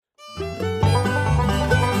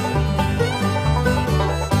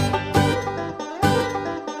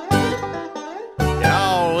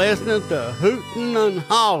listening to Hootin' and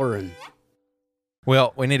Hollering.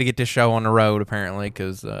 Well, we need to get this show on the road, apparently,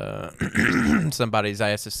 because somebody's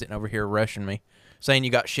ass is sitting over here rushing me, saying you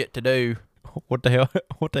got shit to do. What the hell?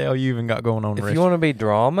 What the hell you even got going on? If you want to be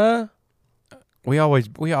drama, we always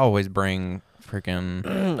bring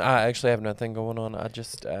freaking. I actually have nothing going on. I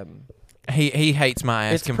just He hates my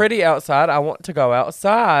ass. it's pretty outside. I want to go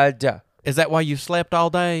outside. Is that why you slept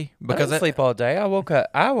all day? I didn't sleep all day. I woke up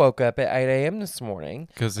at 8 a.m. this morning.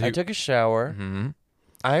 I took a shower. Mm-hmm.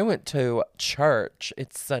 I went to church.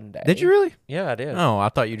 It's Sunday. Did you really? Yeah, I did. Oh, I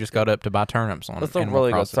thought you just got up to buy turnips on. It was a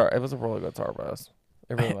really good start. It was a really good service.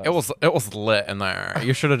 It really was. It was lit in there.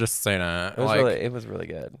 You should have just seen it. It was really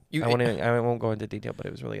good. I won't go into detail, but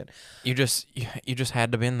it was really good. You just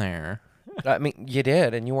had to been there. I mean, you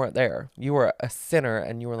did, and you weren't there. You were a sinner,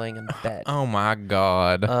 and you were laying in bed. Oh my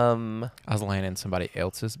God. I was laying in somebody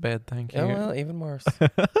else's bed. Thank you. Oh well, even worse.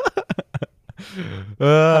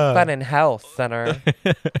 Have fun in hell, sinner.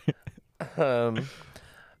 What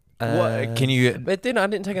can you? But then I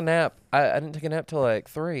didn't take a nap. I didn't take a nap till like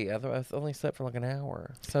 3. I only slept for like an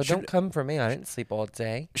hour. So don't come for me. I didn't sleep all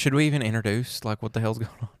day. Should we even introduce like what the hell's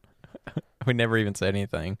going on? We never even said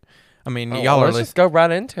anything. I mean, y'all are. Let's just go right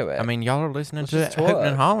into it. I mean, y'all are listening to Hootin'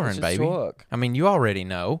 and Hollering, baby. Talk. I mean, you already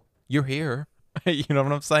know. You're here. You know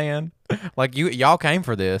what I'm saying? Like y'all came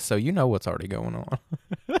for this, so you know what's already going on.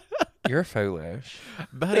 You're foolish,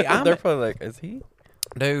 buddy. They're probably like, is he?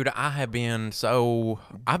 Dude, I've been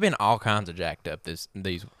all kinds of jacked up these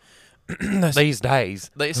days.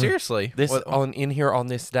 Seriously, in here on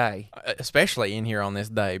this day, especially in here on this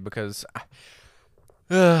day, because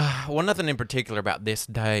well, nothing in particular about this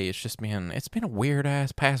day. It's been a weird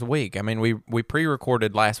ass past week. I mean, we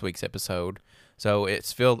pre-recorded last week's episode, so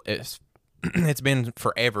it's been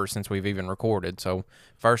forever since we've even recorded. So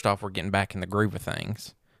first off, we're getting back in the groove of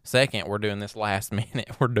things. Second, we're doing this last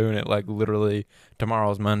minute. We're doing it like literally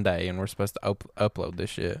tomorrow's Monday, and we're supposed to upload this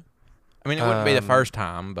shit. I mean, it wouldn't be the first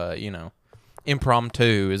time, but you know,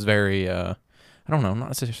 impromptu is very I don't know,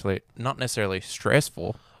 not necessarily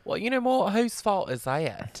stressful. Well, you know what? Whose fault is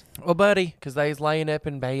that? Well, buddy, because they's laying up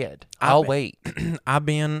in bed all week. I've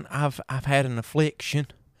had an affliction.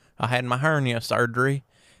 I had my hernia surgery,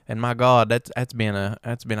 and my God, that's been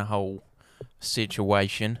a whole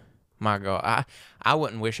situation. My God, I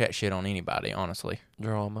wouldn't wish that shit on anybody, honestly.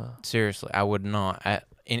 Drama. Seriously, I would not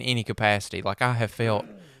in any capacity. Like I have felt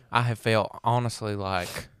honestly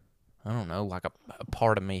like, I don't know, like a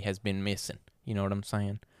part of me has been missing. You know what I'm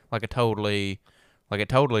saying? Like it totally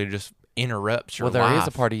just interrupts your life. Well, there is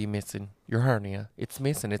a part of you missing. Your hernia. It's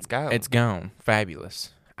missing. It's gone. It's gone. Fabulous.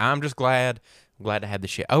 I'm just glad to have the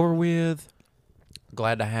shit over with.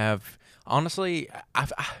 Glad to have, honestly,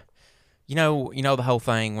 you know the whole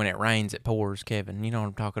thing, when it rains, it pours, Kevin. You know what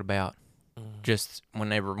I'm talking about? Just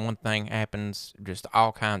whenever one thing happens, just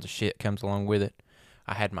all kinds of shit comes along with it.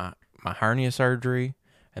 I had my hernia surgery,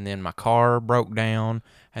 and then my car broke down,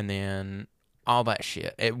 and then all that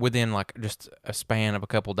shit. Within like just a span of a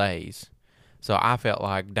couple days. So I felt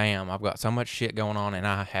like, damn, I've got so much shit going on, and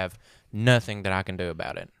I have nothing that I can do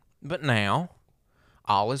about it. But now,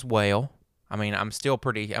 all is well. I mean,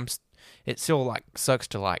 it still like sucks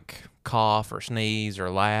to like cough or sneeze or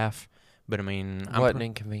laugh, but I mean, what an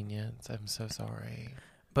inconvenience. I'm so sorry.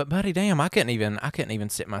 But buddy, damn, I couldn't even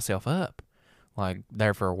sit myself up like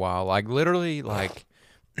there for a while. Like literally, like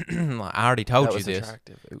I already told you this.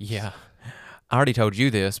 Oops. Yeah, I already told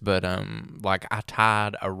you this, but like I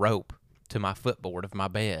tied a rope to my footboard of my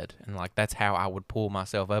bed, and like that's how I would pull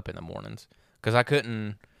myself up in the mornings, because I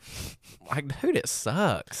couldn't. Like, dude, it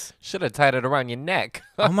sucks. Should have tied it around your neck.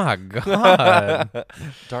 Oh my God.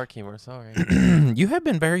 Dark humor, sorry. You have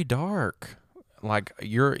been very dark. Like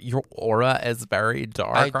your aura is very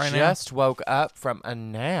dark right now. I just woke up from a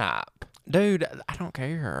nap. Dude, I don't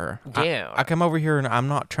care. Yeah. I come over here and I'm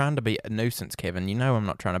not trying to be a nuisance, Kevin. You know I'm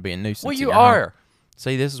not trying to be a nuisance. Well, you are.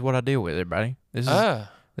 See, this is what I deal with, everybody. This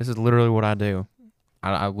is literally what I do.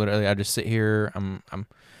 I just sit here. I'm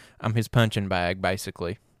his punching bag,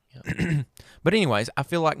 basically. Yep. But anyways, I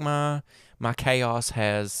feel like my chaos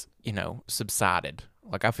has, subsided.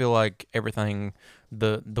 Like I feel like everything,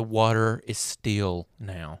 the water is still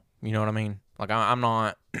now. You know what I mean? Like I'm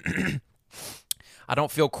not. I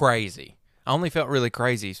don't feel crazy. I only felt really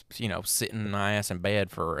crazy, sitting my ass in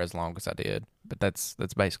bed for as long as I did. But that's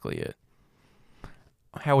basically it.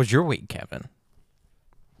 How was your week, Kevin?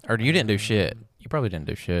 Or you didn't do shit? You probably didn't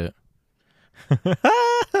do shit.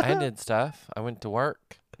 I did stuff. I went to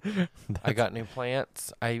work. I got new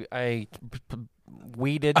plants. I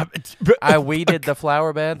weeded. I weeded the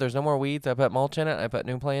flower bed. There's no more weeds. I put mulch in it. I put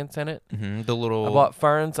new plants in it. The little. I bought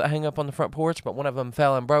ferns that hang up on the front porch, but one of them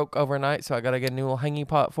fell and broke overnight, so I got to get a new little hanging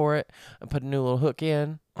pot for it and put a new little hook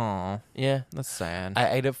in. Aw, Yeah. that's sad. I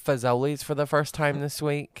ate a fazoli's for the first time this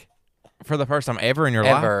week. For the first time ever in your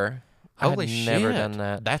life. Ever. Holy I shit! had never done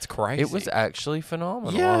that. That's crazy. It was actually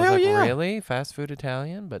phenomenal. Yeah, I was hell like, yeah. really? Fast food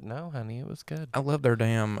Italian? But no, honey, it was good. I love their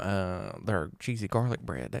damn their cheesy garlic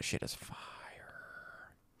bread. That shit is fire.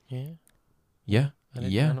 Yeah. Yeah.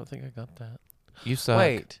 I don't think I got that. You suck.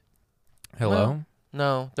 Wait. Hello. Well,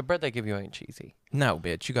 no, the bread they give you ain't cheesy. No,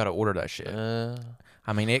 bitch. You got to order that shit.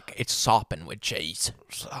 I mean, it's sopping with cheese.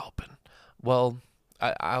 Sopping. Well,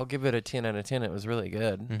 I'll give it a 10 out of 10. It was really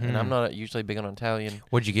good. And I'm not usually big on Italian.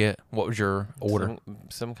 What'd you get? What was your order?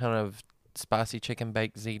 Some kind of spicy chicken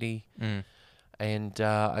baked ziti. Mm. And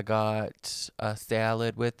I got a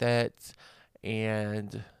salad with it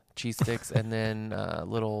and cheese sticks and then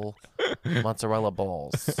little mozzarella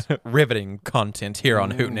balls. Riveting content here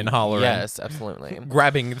on Hootin' and Hollering. Yes, absolutely.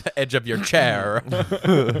 Grabbing the edge of your chair,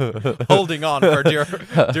 holding on for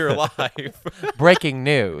dear life. Breaking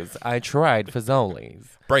news. I tried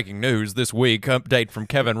Fazoli's. Breaking news this week. Update from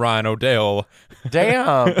Kevin Ryan Odell.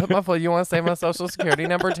 Damn. Put my foot. You want to say my social security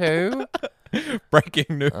number too?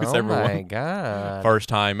 Breaking news, Oh everyone. my God. First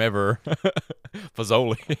time ever.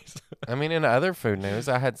 Fazoli's. I mean, in other food news,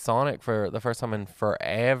 I had Sonic for the first time in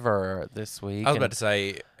forever this week. I was and about to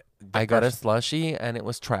say. I got a slushie and it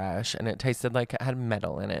was trash and it tasted like it had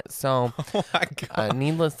metal in it. So, Oh my God.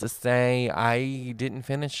 needless to say, I didn't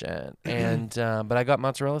finish it. And but I got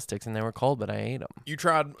mozzarella sticks and they were cold, but I ate them. You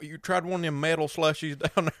tried one of them metal slushies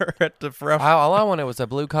down there at the fresh. All I wanted was a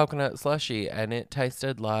blue coconut slushie, and it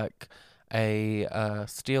tasted like a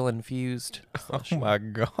steel infused slushie. Oh my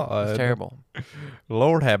It God. was terrible.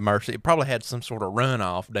 Lord have mercy. It probably had some sort of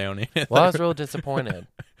runoff down in it. Well, I was real disappointed.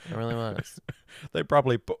 I really was. They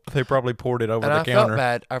probably poured it over And the I counter. felt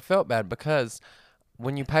bad. I felt bad because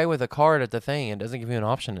when you pay with a card at the thing, it doesn't give you an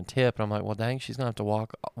option to tip. And I'm like, well, dang, she's gonna have to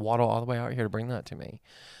waddle all the way out here to bring that to me.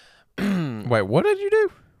 Wait, what did you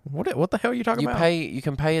do? What the hell are you talking about? You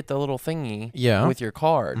can pay at the little thingy Yeah. with your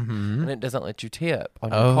card, Mhm. and it doesn't let you tip on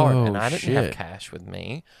your card. And I didn't have shit. cash with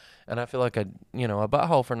me, and I feel like a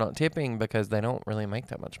butthole for not tipping because they don't really make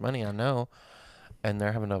that much money. I know, and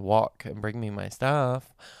they're having to walk and bring me my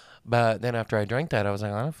stuff. But then after I drank that, I was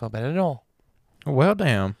like, I don't feel bad at all. Well,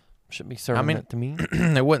 damn. Shouldn't be serving mean, it to me.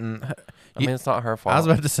 It wouldn't. I mean, it's not her fault. I was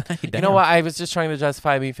about to say, You damn. know what? I was just trying to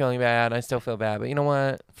justify me feeling bad. And I still feel bad, but you know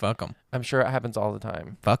what? Fuck them. I'm sure it happens all the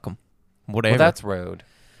time. Fuck them. Whatever. Well, that's rude.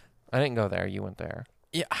 I didn't go there. You went there.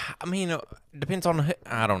 Yeah, I mean, depends on.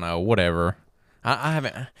 I don't know. Whatever. I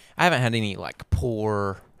haven't had any like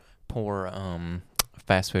poor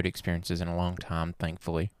fast food experiences in a long time.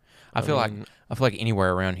 Thankfully, I feel like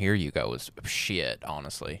anywhere around here you go is shit.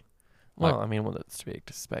 Honestly. Well, I mean, that's to be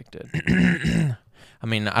expected. I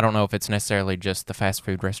mean, I don't know if it's necessarily just the fast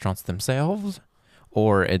food restaurants themselves,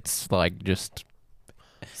 or it's like just.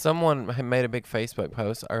 Someone had made a big Facebook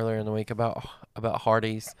post earlier in the week about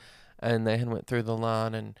Hardee's, and they had went through the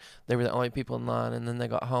line, and they were the only people in line, and then they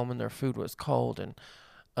got home and their food was cold, and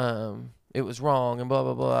it was wrong, and blah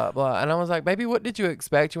blah blah blah. And I was like, baby, what did you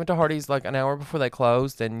expect? You went to Hardee's like an hour before they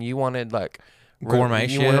closed, and you wanted like Gourmet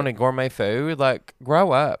you shit? wanted gourmet food. Like,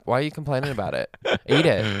 grow up. Why are you complaining about it? Eat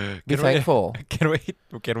it. Be Can we- thankful.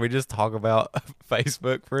 Can we just talk about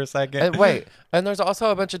Facebook for a second? And wait, and there's also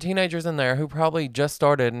a bunch of teenagers in there who probably just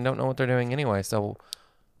started and don't know what they're doing anyway. So,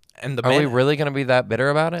 And the are we really going to be that bitter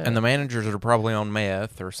about it? and the managers are probably on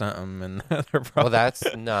meth or something, and they're probably. Well, that's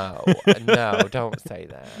no, don't say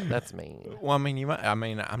that. That's mean. Well, I mean, you might. I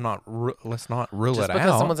mean, I'm not. Let's not rule Just it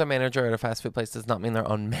because out. someone's a manager at a fast food place does not mean they're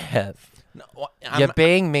on meth. No, well, You're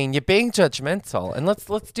being mean. You're being judgmental, and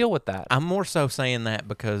let's deal with that. I'm more so saying that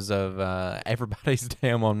because of everybody's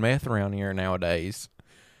damn on meth around here nowadays.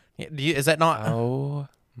 Yeah, is that not? Oh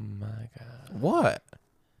my God! What?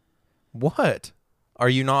 What? Are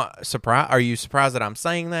you not surprised? Are you surprised that I'm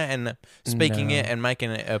saying that and speaking No. it and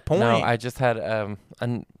making it a point? No, I just had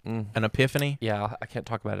an epiphany. yeah. I can't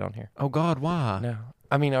talk about it on here. Oh God, why? No,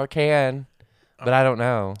 I mean I can, but I don't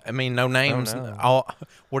know. I mean, no names. know. All.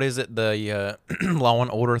 What is it? The Law and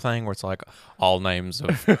Order thing, where it's like all names of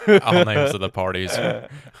the parties.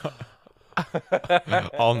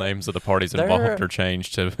 All names of the parties involved are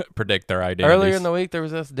changed to predict their identities. Earlier in the week, there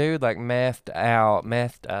was this dude like methed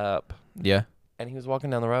up, yeah. and he was walking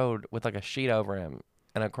down the road with like a sheet over him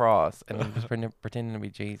and a cross, and he was pretending to be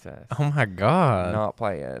Jesus. Oh my God. Not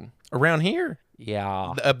playing. Around here.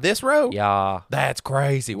 Yeah. Up this road? Yeah. That's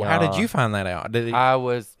crazy. Well, how did Yeah. you find that out? Did I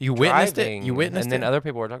was you witnessed it? driving, You witnessed and then it? other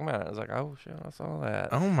people were talking about it. I was like, oh shit, I saw that.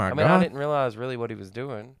 Oh my I mean, God. I didn't realize really what he was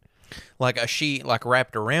doing. Like a sheet like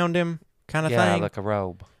wrapped around him kind of Yeah, thing? like a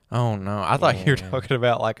robe. Oh no. I thought you were Yeah. talking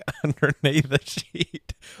about like underneath the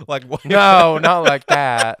sheet. Like what? No, not like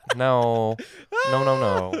that. No,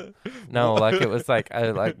 no. Like it was like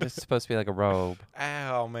it's supposed to be like a robe.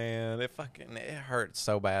 Ow, man. It hurts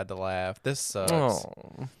so bad to laugh. This sucks.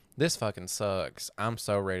 Oh. This fucking sucks. I'm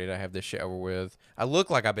so ready to have this shit over with. I look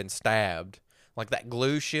like I've been stabbed. Like that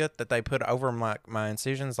glue shit that they put over my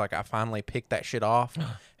incisions, like I finally picked that shit off,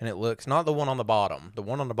 and it looks, not the one on the bottom. The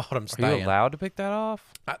one on the bottom's Are you staying. allowed to pick that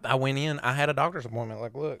off? I went in. I had a doctor's appointment.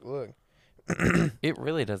 Like, look. It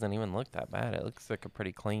really doesn't even look that bad. It looks like a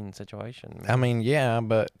pretty clean situation. I mean, yeah,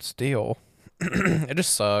 but still, it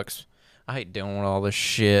just sucks. I hate dealing with all this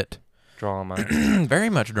shit. Drama. Very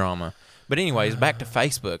much drama. But anyways, back to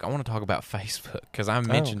Facebook. I want to talk about Facebook because I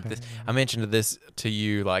mentioned this. I mentioned this to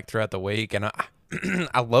you like throughout the week, and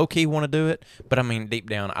I low key want to do it, but I mean deep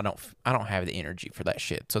down I don't have the energy for that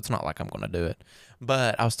shit. So it's not like I'm going to do it.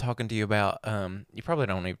 But I was talking to you about you probably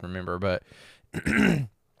don't even remember, but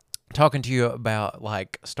talking to you about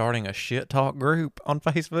like starting a shit talk group on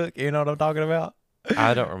Facebook. You know what I'm talking about?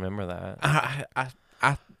 I don't remember that.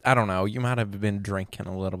 I don't know. You might have been drinking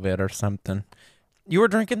a little bit or something. You were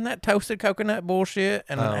drinking that toasted coconut bullshit,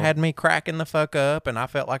 and it had me cracking the fuck up, and I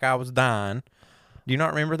felt like I was dying. Do you not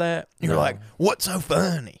remember that? You were like, "What's so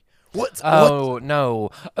funny? What's?" No.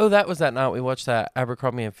 Oh, that was that night we watched that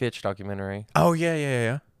Abercrombie and Fitch documentary. Oh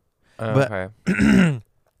yeah. Oh, But- okay.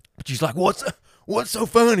 But she's like, "What's so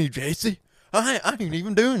funny, JC? I ain't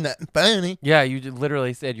even doing that funny." Yeah, you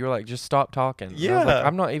literally said you were like, just stop talking. And I was like, Yeah.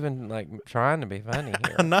 I'm not even like trying to be funny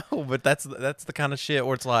here. I know, but that's the kind of shit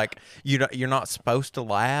where it's like you're not supposed to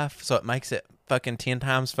laugh, so it makes it fucking 10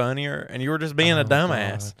 times funnier. And you were just being a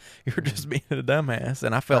dumbass. You were just being a dumbass,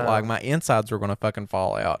 and I felt like my insides were gonna fucking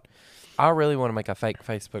fall out. I really want to make a fake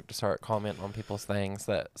Facebook to start commenting on people's things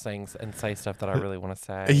and say stuff that I really want to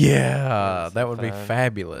say. Yeah, It's that would be fun.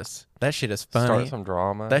 fabulous. That shit is funny. Start some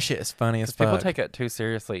drama. That shit is funny as Because fuck. people take it too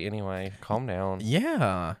seriously anyway. Calm down.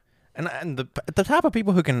 Yeah. And the type of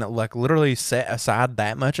people who can like literally set aside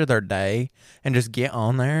that much of their day and just get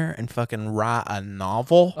on there and fucking write a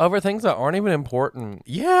novel. Over things that aren't even important.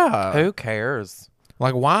 Yeah. Who cares?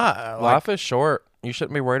 Like why? Like Life is short. You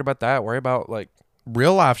shouldn't be worried about that. Worry about like,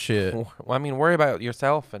 real life shit. worry about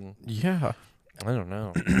yourself and Yeah. I don't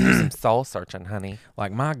know. Do some soul searching, honey.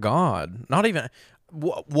 Like my God. Not even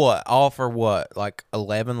what? All for what? Like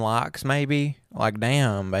 11 likes maybe? Like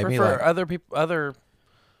damn, baby. For Like other people, other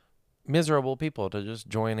miserable people to just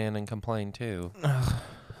join in and complain too.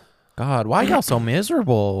 God, why y'all so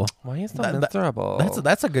miserable? Why are you so That- miserable?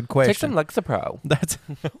 That's a good question. Take some Lexapro. That's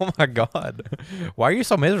oh my God. Why are you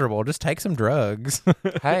so miserable? Just take some drugs.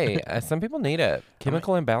 Hey, some people need it.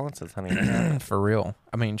 Chemical imbalances, honey. They have it. For real.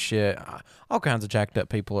 I mean, shit. All kinds of jacked up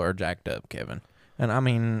people are jacked up, Kevin. And I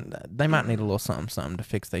mean, they might need a little something to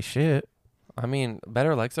fix their shit. I mean,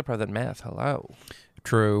 better Lexapro than meth. Hello.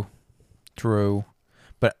 True.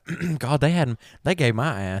 But God, they gave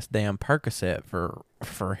my ass damn Percocet for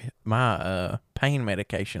my pain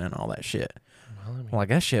medication and all that shit. Well, I mean, Like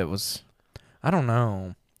that shit was, I don't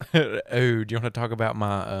know. Ooh, do you want to talk about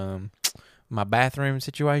my my bathroom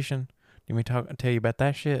situation? Do you want me to tell you about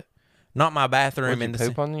that shit? Not my bathroom would in you the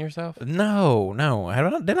poop on yourself? No.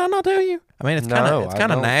 Did I not tell you? I mean, it's kind No, of I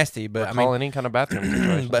kind of don't nasty, but I Recall mean, any kind of bathroom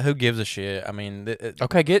situation. but who gives a shit? I mean,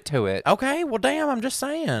 Okay, get to it. okay. Well, damn. I'm just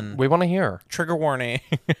saying. We want to hear. Trigger warning.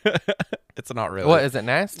 It's not really. What, is it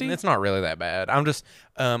nasty? It's not really that bad. I'm just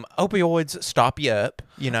opioids stop you up.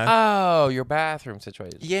 You know. Oh, your bathroom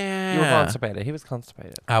situation. Yeah. You were constipated. He was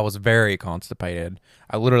constipated. I was very constipated.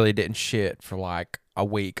 I literally didn't shit for like a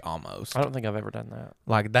week almost. I don't think I've ever done that.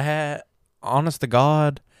 Like that. Honest to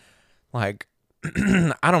God, like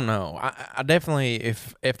I don't know. I definitely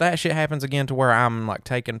if that shit happens again to where I'm like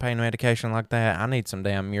taking pain medication like that, I need some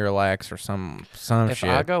damn Miralax or some If shit.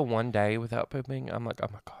 I go one day without pooping, I'm like, oh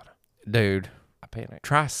my God, Dude, I panic.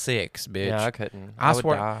 try 6, bitch. Yeah, I couldn't. I would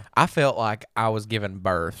swear, die. I felt like I was giving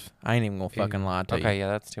birth. I ain't even gonna fucking lie to Okay, you. yeah,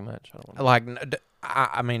 that's too much. I don't wanna- Like,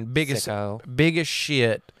 I mean, biggest Sicko.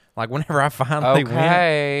 shit. Like whenever I finally went,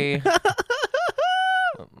 Okay.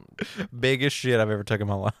 biggest shit I've ever took in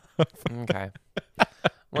my life. Okay.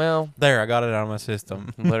 Well, There, I got it out of my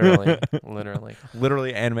system. literally.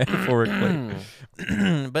 Literally and metaphorically.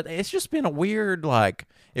 But it's just been a weird, like,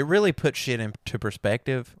 it really puts shit into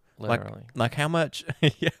perspective. Literally. Like how much,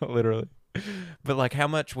 yeah, literally. But like how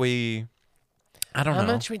much we, I don't How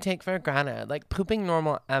know. much we take for granted, like pooping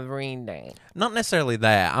normal every day. Not necessarily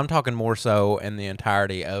that. I'm talking more so in the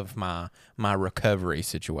entirety of my recovery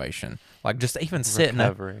situation. Like just even sitting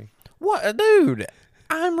up. Recovery. What, dude?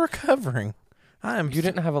 I'm recovering. You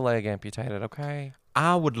didn't have a leg amputated, okay?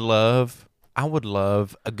 I would love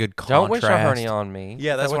a good contrast. Don't wish a hernia on me.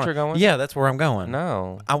 Yeah, Is that's that what where- you're going. Yeah, that's where I'm going.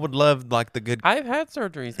 No, I would love like the good. I've had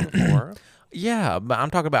surgeries before. Yeah, but I'm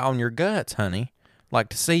talking about on your guts, honey. Like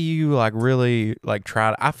to see you like really like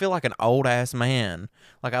try to. I feel like an old ass man.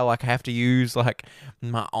 Like I like have to use like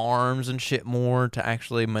my arms and shit more to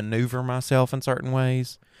actually maneuver myself in certain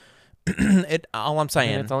ways. All I'm I mean,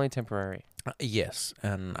 saying. it's only temporary. Yes,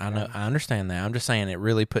 and I know I understand that. I'm just saying it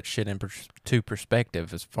really puts shit into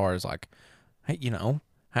perspective as far as like, hey,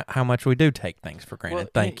 how much we do take things for granted. Well,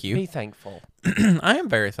 Thank you. Be thankful. I am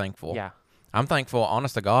very thankful. Yeah. I'm thankful.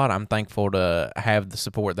 Honest to God, I'm thankful to have the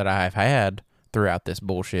support that I have had throughout this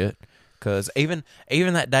bullshit. Because even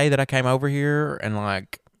that day that I came over here and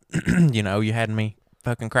like, you had me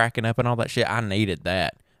fucking cracking up and all that shit. I needed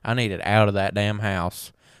that. I needed out of that damn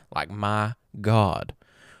house. Like my God.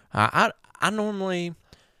 I normally,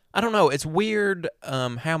 I don't know. It's weird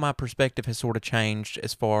how my perspective has sort of changed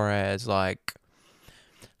as far as like,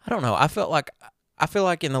 I don't know. I feel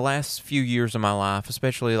like in the last few years of my life,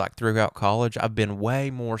 especially like throughout college, I've been way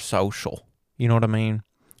more social. You know what I mean?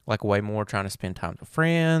 Like way more trying to spend time with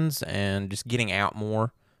friends and just getting out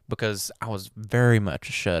more because I was very much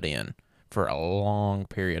shut in for a long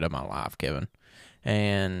period of my life, Kevin.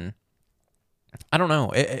 And I don't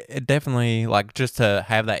know. It definitely, like, just to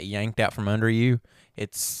have that yanked out from under you,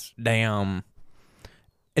 it's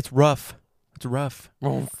rough. It's rough.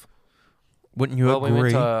 Wouldn't you agree? We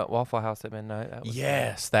went to Waffle House at midnight. That was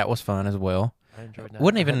Yes, that was fun as well. I enjoyed that.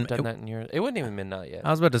 Wouldn't I even- hadn't done that in years. It wasn't even midnight yet.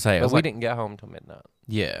 I was about to say, it But was we like, didn't get home till midnight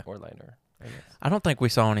yeah. or later. I guess. I don't think we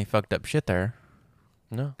saw any fucked up shit there.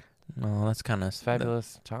 No, No, that's kind of it's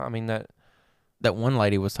fabulous. I mean, That one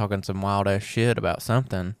lady was talking some wild ass shit about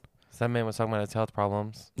something. some man was talking about his health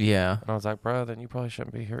problems, Yeah. and I was like, bro, then you probably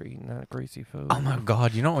shouldn't be here eating that greasy food. Oh my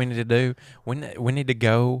God! You know what we need to do? We need to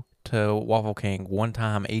go to Waffle King one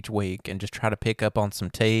time each week and just try to pick up on some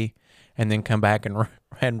tea, and then come back and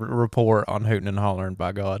report on hooting and hollering.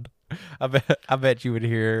 By God, I bet you would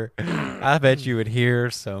hear. I bet you would hear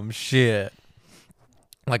some shit.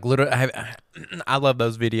 Like literally, I love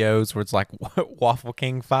those videos where it's like Waffle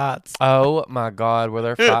King fights. Oh my God, where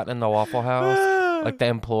they're fighting in the Waffle House, like the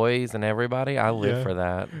employees and everybody. I live Yeah. for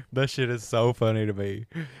that. That shit is so funny to me.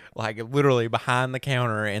 Like literally behind the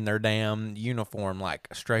counter in their damn uniform, like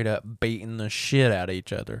straight up beating the shit out of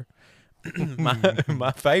each other.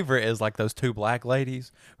 my favorite is like those two black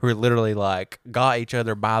ladies who are literally like got each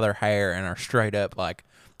other by their hair and are straight up like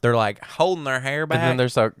they're like holding their hair back. And then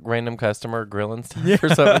there's a random customer grilling stuff or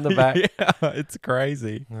something in the back. Yeah, it's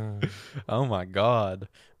crazy. Oh my God.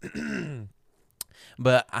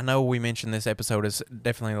 But I know we mentioned this episode is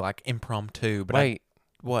definitely like impromptu, but Wait,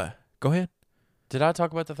 what? Go ahead. did I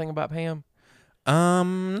talk about the thing about Pam?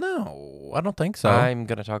 No, I don't think so. I'm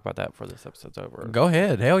gonna talk about that before this episode's over. Go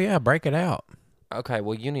ahead. Hell yeah, break it out. Okay,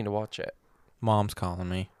 well you need to watch it. Mom's calling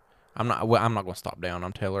me. I'm not going to stop down.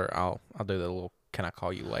 I'm tell her I'll do the little can I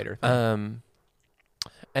call you later thing.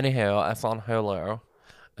 Anyhow, I saw on Hulu,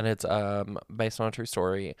 and it's based on a true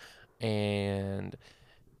story, and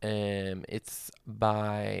it's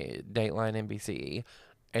by Dateline NBC,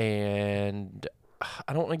 and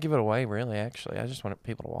I don't want to give it away really. Actually, I just want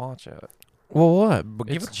people to watch it. Well, what? But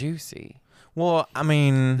It's juicy. well, I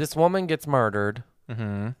mean, This woman gets murdered,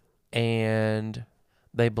 mhm. and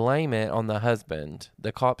they blame it on the husband.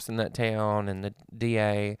 The cops in that town and the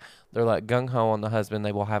DA, they're like gung-ho on the husband.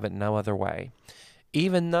 They will have it no other way.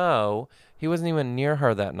 Even though he wasn't even near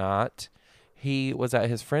her that night. He was at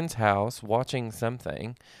his friend's house watching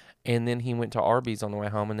something, and then he went to Arby's on the way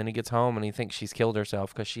home, and then he gets home, and he thinks she's killed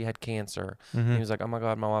herself because she had cancer. And he was like, oh, my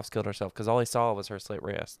God, my wife's killed herself, because all he saw was her slit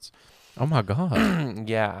wrists. Oh my God.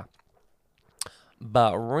 Yeah.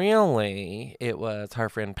 But really, it was her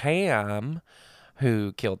friend Pam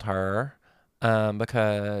who killed her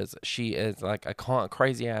because she is like a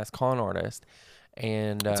crazy ass con artist,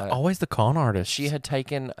 and It's always the con artist. she had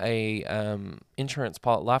taken a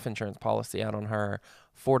life insurance policy out on her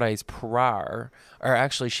 4 days prior, or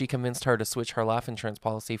actually, she convinced her to switch her life insurance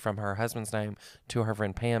policy from her husband's name to her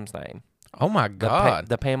friend Pam's name. Oh my God.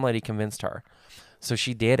 The Pam lady convinced her, so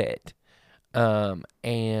she did it,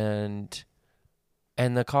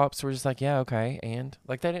 and the cops were just like, yeah, okay. And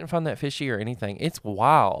like, they didn't find that fishy or anything. It's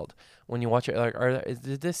wild when you watch it. Like,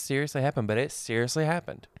 did this seriously happen? But it seriously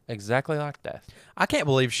happened. Exactly like that. I can't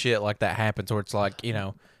believe shit like that happens where it's like,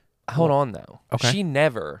 Hold on, though. Okay. She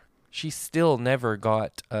never she still never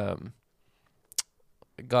got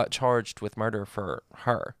charged with murder for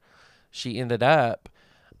her. She ended up,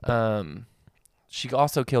 she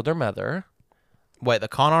also killed her mother. Wait, the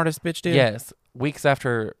con artist bitch did? Yes, weeks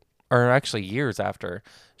after, or actually years after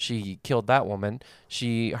she killed that woman,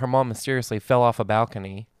 her mom mysteriously fell off a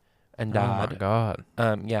balcony and died. Oh my God.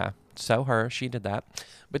 Yeah, so she did that.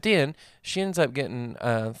 But then she ends up getting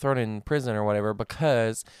thrown in prison or whatever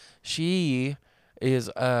because she is,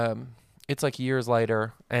 it's like years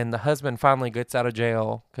later, and the husband finally gets out of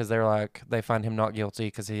jail because they find him not guilty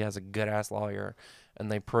because he has a good ass lawyer,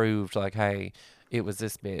 and they proved like, hey, it was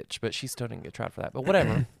this bitch, but she still didn't get tried for that. But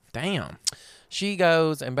whatever. Damn. She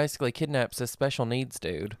goes and basically kidnaps this special needs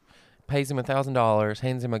dude, pays him $1,000,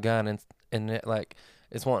 hands him a gun, and it, like,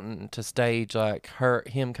 is wanting to stage like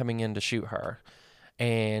him coming in to shoot her,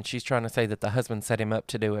 and she's trying to say that the husband set him up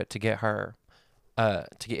to do it to get her, to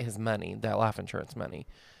get his money, that life insurance money.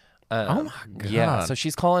 Oh my God. Yeah, so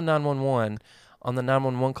she's calling 911. On the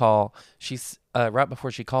 911 call, she's right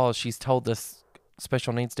before she calls, she's told this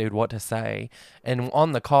special needs dude what to say, and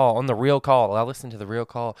on the real call, I listened to the real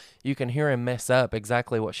call, you can hear him mess up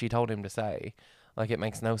exactly what she told him to say. Like, it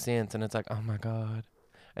makes no sense, and it's like, oh my God.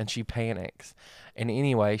 And she panics. And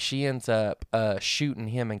anyway, she ends up shooting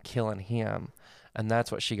him and killing him, and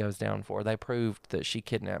that's what she goes down for. They proved that she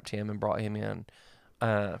kidnapped him and brought him in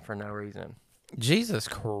for no reason. Jesus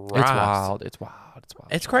Christ. It's wild. It's wild. It's wild.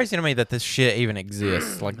 It's crazy to me that this shit even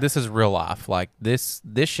exists. Like, this is real life. Like, this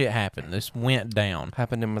shit happened. This went down.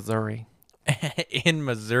 Happened in Missouri. In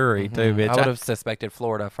Missouri, too, bitch. I would have suspected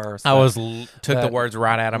Florida first. I took the words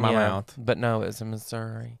right out of my yeah, mouth. But no, it's in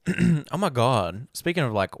Missouri. Oh my God. Speaking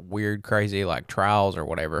of like weird, crazy like trials or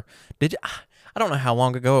whatever, I don't know how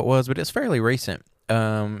long ago it was, but it's fairly recent.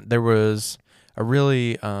 There was a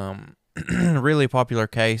really, really popular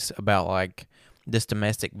case about like this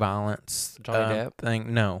domestic violence Johnny Depp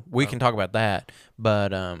thing. No, we can talk about that,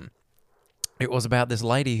 but it was about this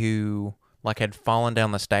lady who like had fallen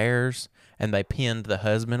down the stairs and they pinned the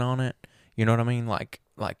husband on it. You know what I mean? Like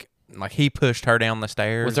he pushed her down the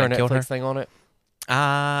stairs. Was there a and killed her. Netflix thing on it?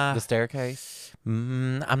 The Staircase?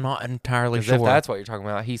 I'm not entirely 'Cause sure. if that's what you're talking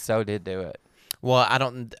about, he so did do it. Well, I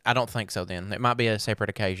don't think so. Then it might be a separate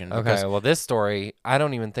occasion. Okay. Well, this story, I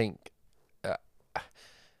don't even think.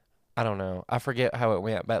 I don't know. I forget how it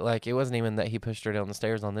went, but like it wasn't even that he pushed her down the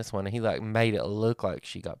stairs on this one. He like made it look like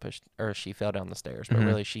she got pushed or she fell down the stairs, but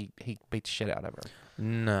really he beat the shit out of her.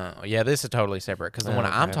 No, yeah, this is totally separate because the one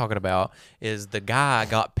I'm Okay. talking about is the guy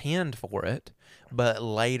got pinned for it, but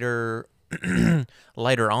later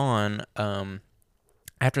on,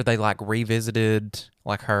 after they like revisited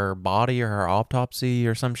like her body or her autopsy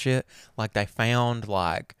or some shit, like they found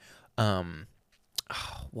like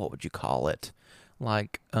what would you call it?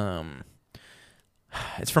 Like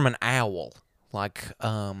it's from an owl, like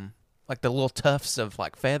the little tufts of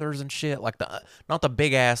like feathers and shit, like not the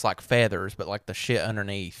big ass like feathers, but like the shit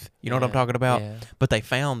underneath. You know what I'm talking about? Yeah. But they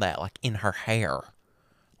found that like in her hair,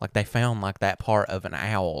 like they found like that part of an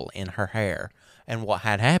owl in her hair. And what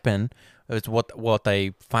had happened is what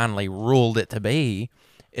they finally ruled it to be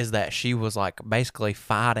is that she was like basically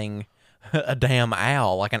fighting a damn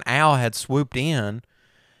owl. Like an owl had swooped in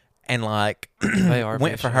and like They are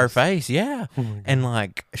went for her vicious. face, yeah. And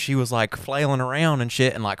like she was like flailing around and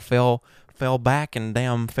shit and like fell back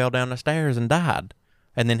and fell down the stairs and died.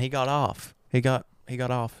 And then he got off. He got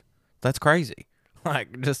off. That's crazy.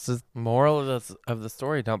 Like just Moral of the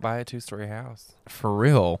story: don't buy a 2-story house. for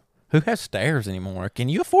real. Who has stairs anymore? Can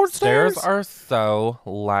you afford stairs? Stairs are so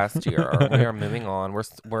last year. We are moving on.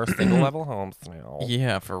 We're single level homes now.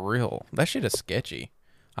 Yeah, for real. That shit is sketchy.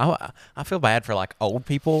 I feel bad for like old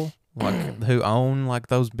people like who own like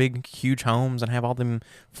those big huge homes and have all them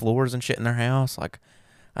floors and shit in their house. Like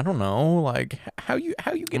I don't know, like how you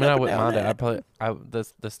I get mean, up I and wouldn't down mind it. that? I probably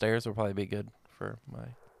the stairs would probably be good for my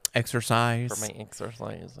Exercise.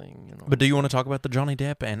 exercising. You know. But do you want to talk about the Johnny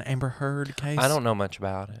Depp and Amber Heard case? I don't know much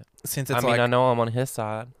about it. Since I it's mean, like I know I'm on his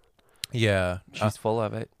side. yeah, She's full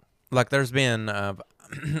of it. like there's been I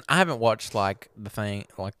haven't watched like the thing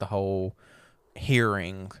like the whole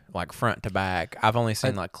hearing like front to back. I've only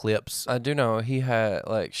seen like clips. I do know he had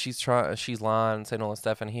like she's lying, saying all this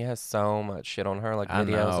stuff, and he has so much shit on her, like I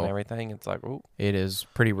videos know. and everything. It's like, ooh, It is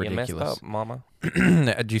pretty you ridiculous. messed up, mama.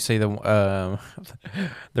 Did you see the?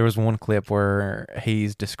 There was one clip where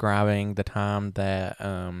he's describing the time that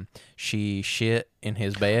she shit in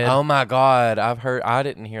his bed. Oh my god, I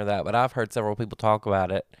didn't hear that, but I've heard several people talk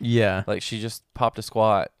about it. Yeah. Like she just popped a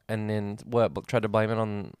squat and then tried to blame it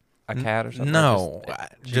on a cat or something. No,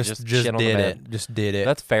 She just shit on the did bed. it. Just did it.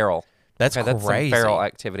 That's feral. That's Okay, that's some crazy. feral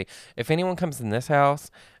activity. If anyone comes in this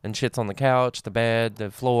house and shits on the couch, the bed,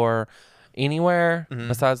 the floor, anywhere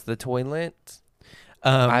besides the toilet,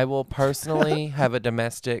 I will personally have a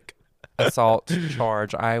domestic assault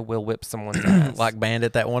charge. I will whip someone's ass. like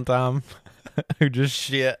Bandit that one time who just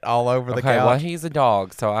shit all over the Okay, couch. well, he's a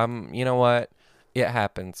dog, so you know what? It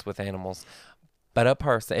happens with animals. But a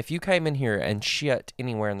person, if you came in here and shit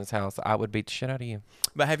anywhere in this house, I would beat the shit out of you.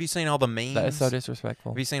 But have you seen all the memes? That is so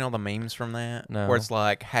disrespectful. Have you seen all the memes from that? No. Where it's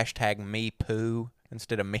like hashtag me poo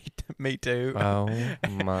instead of me too. Oh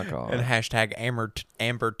my god. And hashtag Amber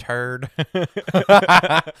turd.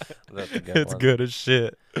 That's a good It's one. good as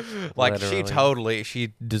shit. Like Literally.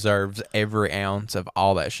 she deserves every ounce of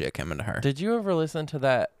all that shit coming to her. Did you ever listen to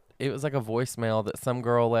that? It was like a voicemail that some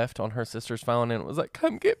girl left on her sister's phone, and it was like,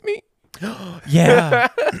 "Come get me." Yeah.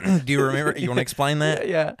 Do you remember? You want to explain that?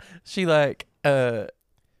 Yeah. She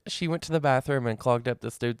she went to the bathroom and clogged up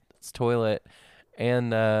this dude's toilet,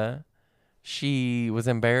 and she was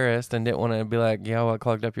embarrassed and didn't want to be like, "Yo, I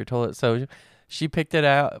clogged up your toilet." So she picked it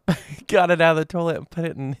out, got it out of the toilet, and put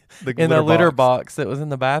it in a litter box that was in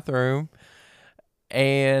the bathroom,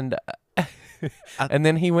 and and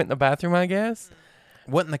then he went in the bathroom, I guess.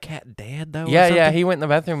 Wasn't the cat dead though? or Yeah, something? he went in the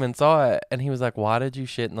bathroom and saw it, and he was like, "Why did you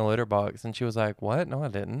shit in the litter box?" And she was like, "What? No, I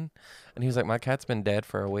didn't." And he was like, "My cat's been dead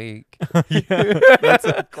for a week." Yeah, that's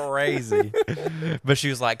crazy. But she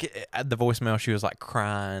was like, at the voicemail, she was like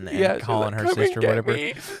crying and She was calling like, her "Come and sister, get whatever.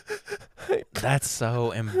 me." That's so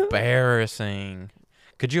embarrassing.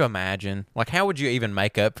 Could you imagine? Like, how would you even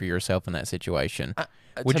make up for yourself in that situation?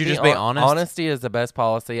 Would To you just be honest? Honesty is the best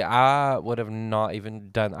policy. I would have not even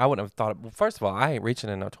done. I wouldn't have thought. Well, first of all, I ain't reaching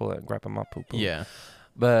in no toilet and grabbing my poo poo. Yeah.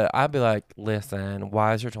 But I'd be like, "Listen,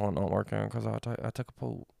 why is your toilet not working? Because I took a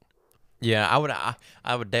poop." Yeah,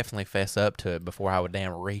 I would definitely fess up to it before I would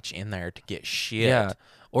damn reach in there to get shit. Yeah.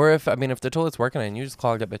 Or if the toilet's working and you just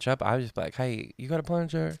clogged that bitch up, I would just be like, "Hey, you got a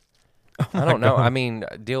plunger?" I don't know. God. I mean,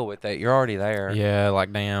 deal with it. You're already there. Yeah,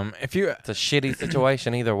 like damn. If you It's a shitty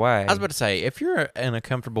situation either way. I was about to say, if you're in a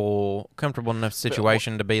comfortable enough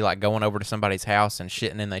situation to be like going over to somebody's house and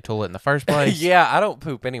shitting in their toilet in the first place. Yeah, I don't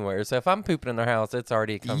poop anywhere. So if I'm pooping in their house, it's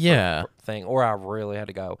already a comfort Yeah. thing. Or I really had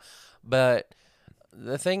to go. But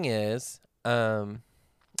the thing is, I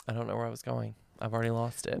don't know where I was going. I've already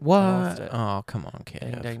lost it. I lost What? it. Oh, come on,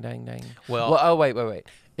 kid. Dang. Well, Oh, wait.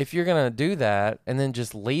 If you're going to do that and then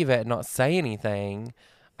just leave it and not say anything,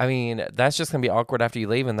 I mean, that's just going to be awkward after you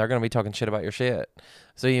leave, and they're going to be talking shit about your shit.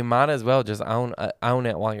 So you might as well just own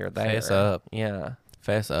it while you're there. Fess up. Yeah.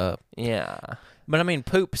 Fess up. Yeah. But I mean,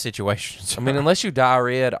 poop situations. I mean, unless you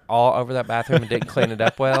diarrheaed all over that bathroom and didn't clean it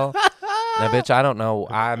up well. Now, bitch, I don't know.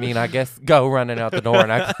 I mean, I guess go running out the door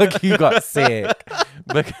and act like you got sick,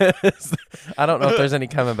 because I don't know if there's any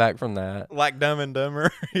coming back from that. like Dumb and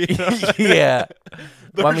Dumber. You know? Yeah.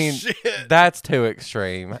 Well, I mean, shit. that's too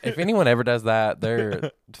extreme. If anyone ever does that,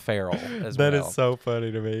 they're feral as well. That is so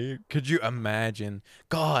funny to me. Could you imagine?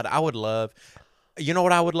 God, I would love. You know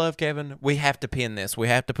what I would love, Kevin? We have to pin this. We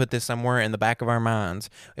have to put this somewhere in the back of our minds.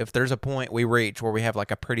 If there's a point we reach where we have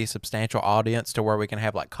like a pretty substantial audience to where we can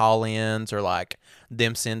have like call-ins or like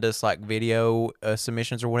them send us like video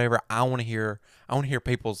submissions or whatever, I want to hear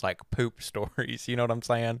people's like poop stories. You know what I'm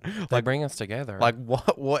saying? They bring us together. Like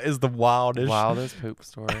what is the wildest poop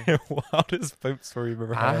story. wildest poop story you've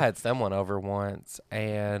ever I had? had someone over once,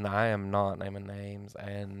 and I am not naming names,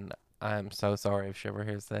 and I'm so sorry if she ever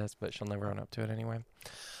hears this, but she'll never own up to it anyway.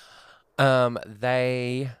 I'm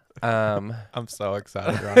so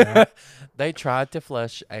excited right now. They tried to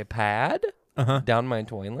flush a pad down my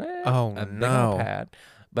toilet. Oh, a big no. old pad.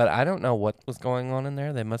 But I don't know what was going on in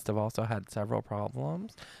there. They must have also had several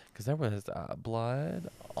problems, because there was blood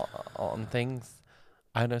on things.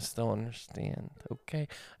 I just don't understand. Okay.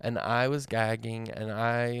 And I was gagging, and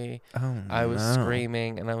I was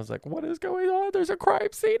screaming, and I was like, "What is going on? There's a crime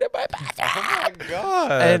scene in my bathroom." Oh my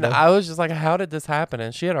God. And I was just like, "How did this happen?"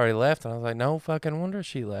 And she had already left, and I was like, "No fucking wonder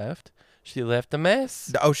she left. She left the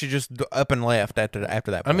mess." Oh, she just up and left after that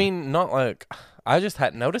I point. mean, not like I just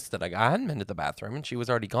hadn't noticed it. Like, I hadn't been to the bathroom, and she was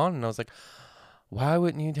already gone, and I was like, "Why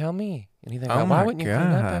wouldn't you tell me anything? Oh Why my wouldn't you clean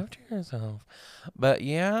up God. after yourself?" But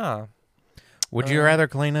yeah, Would you rather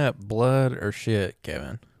clean up blood or shit,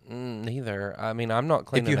 Kevin? neither. I mean, I'm not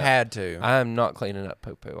cleaning. If you up. had to. I'm not cleaning up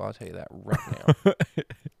poo poo. I'll tell you that right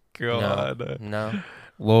now. No.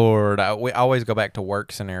 Lord, we always go back to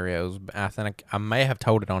work scenarios. I think I may have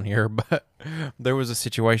told it on here, but there was a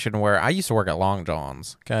situation where I used to work at Long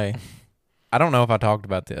John's. Okay, I don't know if I talked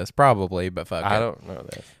about this, probably, but fuck I it. don't know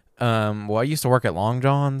this. Well, I used to work at Long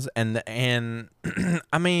John's, and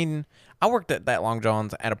I mean, I worked at that Long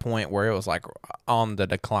John's at a point where it was like on the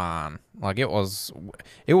decline. Like it was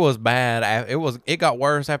bad. It got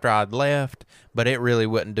worse after I'd left, but it really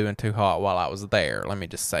wasn't doing too hot while I was there. Let me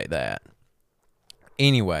just say that.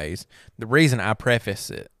 Anyways, the reason I preface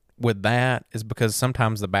it with that is because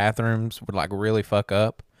sometimes the bathrooms would like really fuck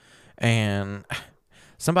up, and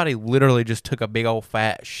somebody literally just took a big old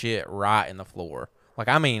fat shit right in the floor. Like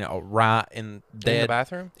I mean, right in dead In the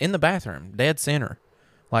bathroom? in the bathroom, dead center.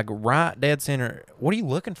 Like right dead center. What are you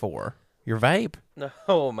looking for? Your vape?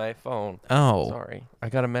 No, my phone. Oh. Sorry. I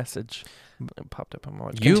got a message. It popped up on my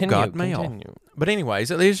watch. You Continue, got mail. continue. But anyways,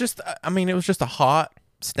 it was just it was just a hot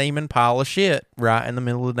steaming pile of shit right in the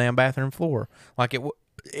middle of the damn bathroom floor. Like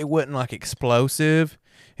it wasn't like explosive.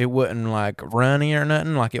 It wasn't like runny or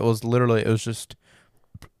nothing. Like it was just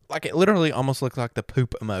like it literally almost looked like the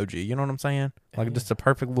poop emoji. You know what I'm saying? Like just a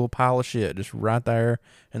perfect little pile of shit just right there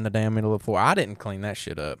in the damn middle of the floor. I didn't clean that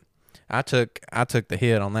shit up. I took the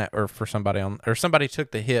hit on that, or somebody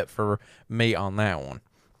took the hit for me on that one.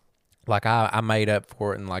 Like I made up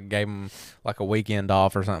for it and like gave them like a weekend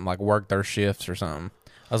off or something, like worked their shifts or something.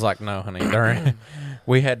 I was like, no, honey,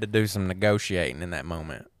 we had to do some negotiating in that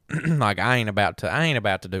moment. Like I ain't about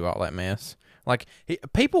to do all that mess. Like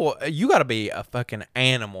people, you got to be a fucking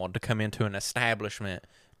animal to come into an establishment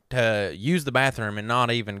to use the bathroom and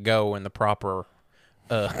not even go in the proper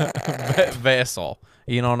vessel.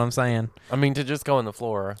 You know what I'm saying? I mean, to just go on the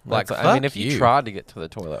floor. Like, I mean, fuck if you you. tried to get to the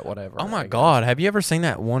toilet, whatever. Oh my I guess. God! Have you ever seen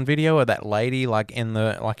that one video of that lady like in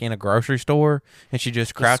a grocery store and she just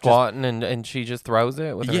Just crouches? squatting and she just throws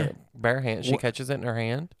it with Yeah. her bare hand. She What- catches it in her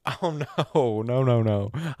hand. Oh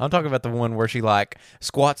no! I'm talking about the one where she like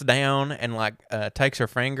squats down and like takes her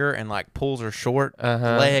finger and like pulls her short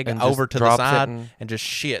Uh-huh, leg and just over to the drops it side and- and just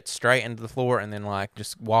shits straight into the floor and then like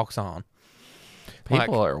just walks on.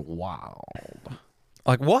 People Like- are wild.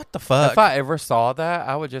 Like what the fuck? If I ever saw that,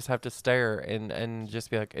 I would just have to stare and just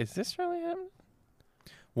be like, "Is this really him?"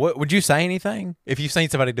 What would you say anything if you seen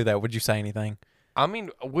somebody do that? Would you say anything? I mean,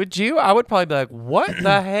 would you? I would probably be like, "What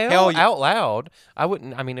the hell?" Hell, out loud. I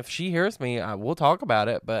wouldn't. I mean, if she hears me, we'll talk about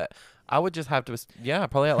it. But I would just have to. Yeah,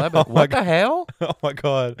 probably out loud. Be like, Oh my what the hell? Oh my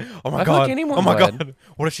God! Oh my I feel like God! anyone Oh my would. God!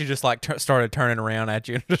 What if she just like started turning around at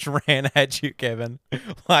you and just ran at you, Kevin?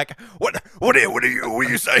 Like what are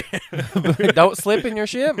you saying? Don't slip in your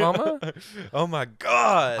shit, mama. Oh my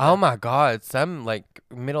God! Oh my God! Some like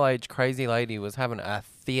middle-aged crazy lady was having a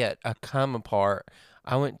fit, a come apart.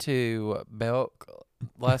 I went to Belk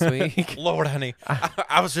last week. Lord, honey,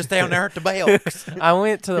 I was just down there at the Belks. I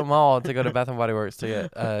went to the mall to go to Bath and Body Works to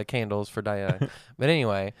get candles for Diane. But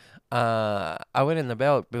anyway, I went in the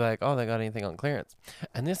Belk, be like, "Oh, they got anything on clearance?"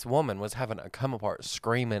 And this woman was having a come apart,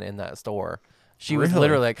 screaming in that store. She was Really?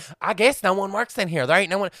 literally like, "I guess no one works in here. There ain't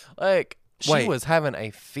no one." Like she Wait. was having a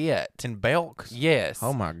fit. In Belks? Yes.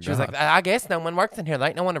 Oh my She was like, God. I guess no one works in here. There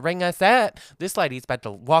ain't no one to bring us up. This lady's about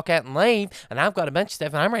to walk out and leave, and I've got a bunch of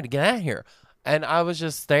stuff, and I'm ready to get out of here. And I was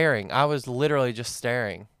just staring. I was literally just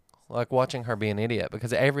staring, like watching her be an idiot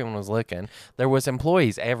because everyone was looking. There was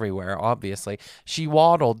employees everywhere, obviously. She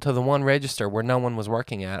waddled to the one register where no one was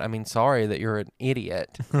working at. I mean, sorry that you're an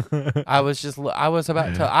idiot. I was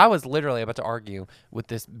literally about to argue with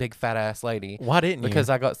this big fat ass lady. Why didn't you?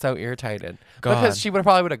 Because I got so irritated. God. Because she would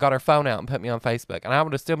have got her phone out and put me on Facebook, and I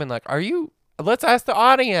would have still been like, let's ask the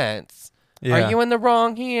audience. Yeah. Are you in the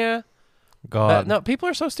wrong here? God. No, people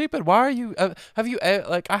are so stupid. Why are you? Have you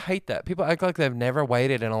like? I hate that people act like they've never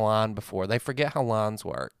waited in a line before. They forget how lines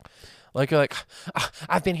work. Like you're like,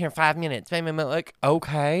 I've been here 5 minutes. Like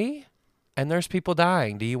okay, and there's people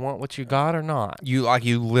dying. Do you want what you got or not? You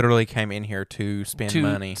literally came in here to spend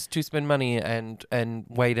money. To spend money and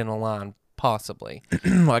wait in a line possibly.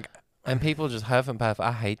 Like And people just huff and puff.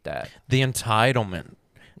 I hate that. the entitlement.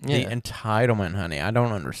 The Yeah. entitlement, honey. I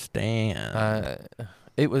don't understand.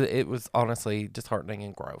 It was honestly disheartening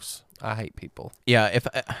and gross. I hate people. Yeah,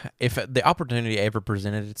 if the opportunity ever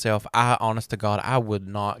presented itself, honest to God, I would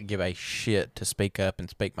not give a shit to speak up and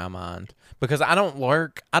speak my mind because I don't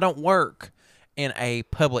work in a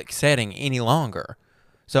public setting any longer.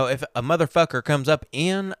 So if a motherfucker comes up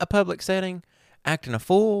in a public setting acting a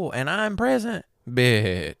fool and I'm present,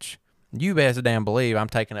 bitch, you best damn believe I'm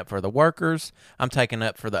taking up for the workers. I'm taking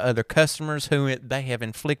up for the other customers who they have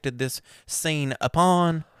inflicted this scene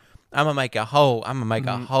upon. I'm gonna make a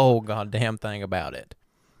whole goddamn thing about it.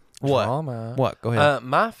 What? Drama. What? Go ahead.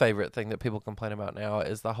 My favorite thing that people complain about now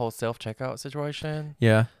is the whole self-checkout situation.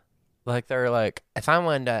 Yeah. Like they're like, if I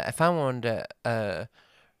wanted to,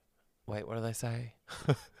 wait, what do they say?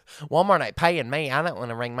 Walmart ain't paying me. I don't want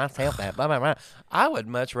to ring myself up. Blah, blah, blah. I would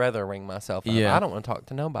much rather ring myself up. Yeah. I don't want to talk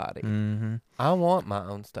to nobody. Mm-hmm. I want my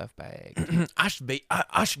own stuff back. I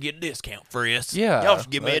should get a discount for this. Yeah. Y'all should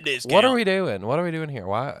give me a Like, discount. What are we doing? What are we doing here?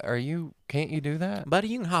 Why are you? Can't you do that? Buddy,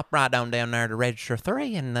 you can hop right on down there to register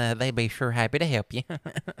 3, and they'd be sure happy to help you.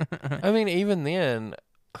 I mean, even then,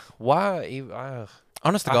 why?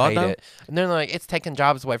 Honest to I God, hate though. it. And they're like, it's taking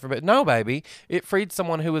jobs away from it. No, baby. It freed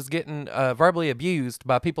someone who was getting verbally abused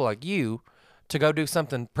by people like you to go do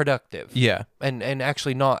something productive. Yeah. And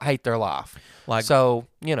actually not hate their life. Like, So,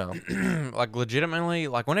 you know. like legitimately,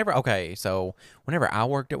 like whenever I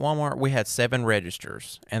worked at Walmart, we had 7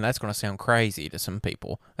 registers, and that's going to sound crazy to some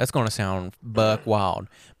people. That's going to sound buck wild.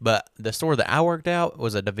 But the store that I worked at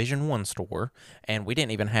was a Division 1 store, and we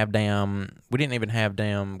didn't even have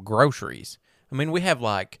damn groceries. I mean, we had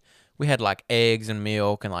like eggs and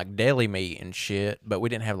milk and like deli meat and shit, but we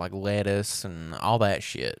didn't have like lettuce and all that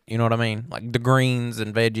shit. You know what I mean? Like the greens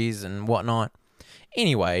and veggies and whatnot.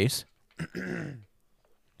 Anyways,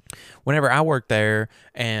 whenever I worked there,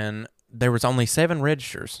 and there was only 7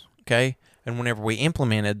 registers, okay? And whenever we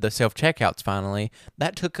implemented the self-checkouts finally,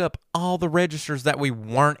 that took up all the registers that we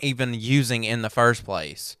weren't even using in the first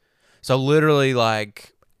place. So literally,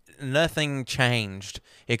 like, nothing changed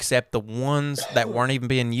except the ones that weren't even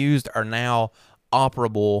being used are now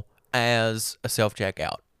operable as a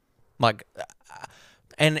self-checkout. Like,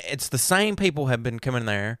 and it's the same people have been coming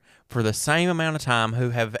there for the same amount of time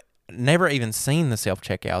who have never even seen the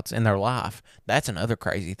self-checkouts in their life. That's another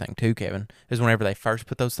crazy thing too, Kevin, is whenever they first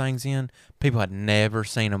put those things in, people had never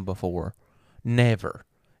seen them before. Never.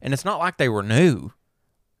 And it's not like they were new.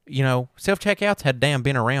 You know, self-checkouts had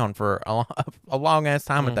been around for a long ass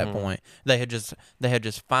time at that point. They had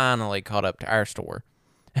just finally caught up to our store.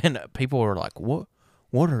 And people were like, "What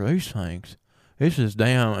are these things? This is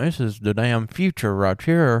the damn future right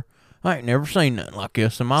here. I ain't never seen nothing like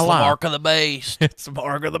this in my life." The mark of the beast. It's the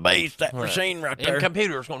mark of the beast, that machine right there. And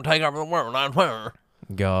computers going to take over the world. I swear.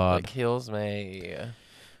 It God. kills me.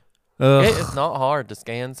 Ugh. It is not hard to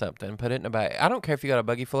scan something, put it in a bag. I don't care if you got a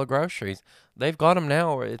buggy full of groceries. They've got them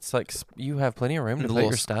now where it's like you have plenty of room to put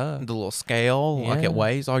your stuff. The little scale, like Yeah. it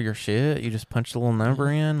weighs all your shit. You just punch the little number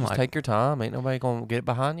in. Just Like, take your time. Ain't nobody going to get it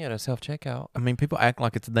behind you at a self-checkout. I mean, people act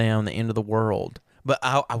like it's down the end of the world. But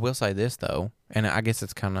I will say this, though, and I guess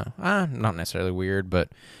it's kind of not necessarily weird, but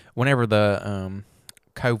whenever the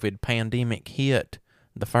COVID pandemic hit,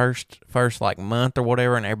 the first like month or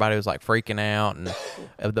whatever, and everybody was like freaking out, and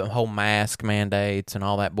the whole mask mandates and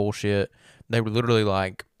all that bullshit, they were literally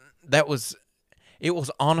like, it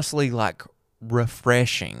was honestly like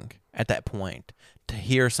refreshing at that point to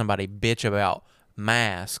hear somebody bitch about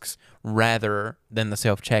masks rather than the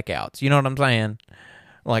self-checkouts. You know what I'm saying?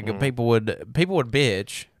 Like people would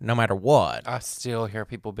bitch no matter what. I still hear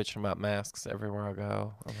people bitching about masks everywhere I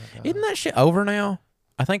go. Oh my God. Isn't that shit over now?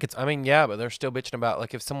 I think it's I mean, yeah, but they're still bitching about,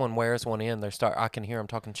 like, if someone wears one in, I can hear them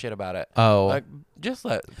talking shit about it. Like, just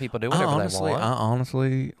let people do whatever they want. I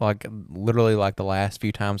honestly, like, literally, like, the last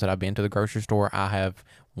few times that I've been to the grocery store, I have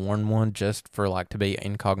worn one just for, like, to be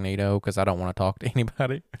incognito because I don't want to talk to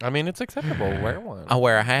anybody. I mean, it's acceptable. Wear one. I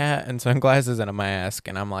wear a hat and sunglasses and a mask,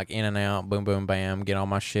 and I'm, like, in and out, boom, boom, bam, get all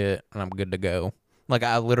my shit, and I'm good to go. Like,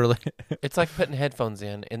 I literally... It's like putting headphones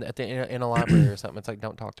in a library or something. It's like,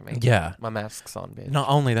 don't talk to me. Yeah. My mask's on, bitch. Not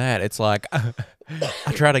only that, it's like I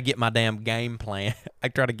try to get my damn game plan. I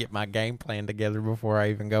try to get my game plan together before I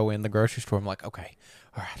even go in the grocery store. I'm like, okay,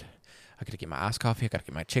 all right. I got to get my iced coffee. I got to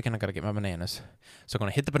get my chicken. I got to get my bananas. So I'm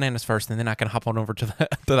going to hit the bananas first, and then I can hop on over to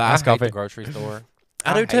the I iced hate coffee. the grocery store.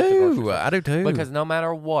 I do hate the grocery too. store. I do too. Because no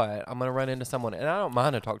matter what, I'm gonna run into someone, and I don't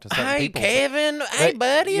mind to talk to certain Hey, people. Kevin. Hey,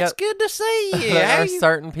 buddy. yeah, It's good to see you. There How are you,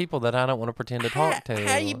 certain people that I don't want to pretend to talk to.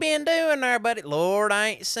 how you been doing there, buddy? Lord, I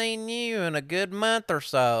ain't seen you in a good month or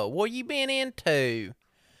so. What you been into?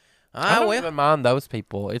 I don't even mind those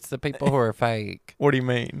people. It's the people who are fake. What do you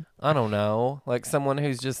mean? I don't know, like someone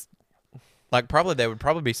who's just. Like, they would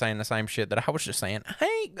probably be saying the same shit that I was just saying.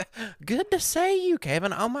 Hey, good to see you,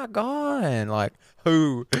 Kevin. Oh, my God. Like,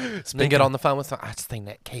 who? Then get on the phone with someone. I just think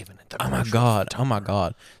that Kevin. At the Oh, my God. Oh, my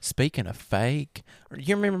God. Speaking of fake,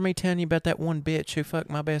 you remember me telling you about that one bitch who fucked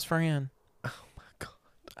my best friend? Oh, my God.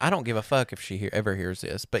 I don't give a fuck if she ever hears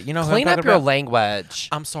this, but you know who Clean I'm up talking your about? language.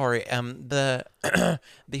 I'm sorry. The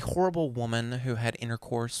the horrible woman who had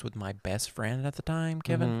intercourse with my best friend at the time,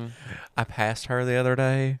 Kevin. I passed her the other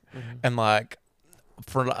day, and like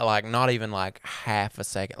for like not even like half a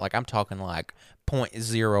second, like I'm talking like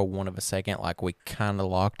 0.01 of a second, like we kind of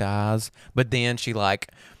locked eyes, but then she did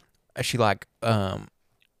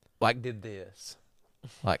this,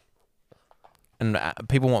 like and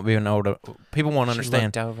people won't be able to. People won't She understand.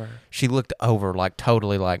 looked over. She looked over, like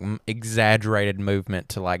totally like exaggerated movement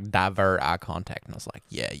to like divert eye contact, and I was like,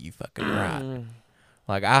 "Yeah, you fucking right."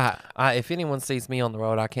 Like If anyone sees me on the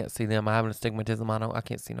road, I can't see them. I have an astigmatism. I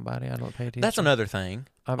can't see nobody. I don't pay attention. that's another thing.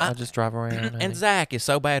 I just drive around. And honey. Zach is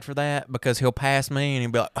so bad for that because he'll pass me and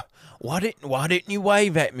he'll be like, why didn't you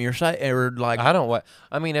wave at me or say or like I don't what.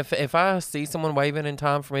 I mean, if I see someone waving in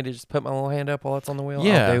time for me to just put my little hand up while it's on the wheel,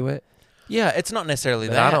 Yeah. I'll do it. yeah, it's not necessarily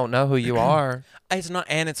But that. I don't know who you are. It's not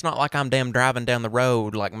like I'm damn driving down the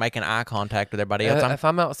road like making eye contact with everybody else. If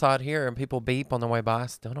I'm outside here and people beep on their way by, I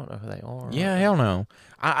still don't know who they are. Yeah, hell no.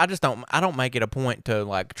 I just don't. I don't make it a point to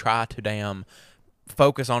like try to damn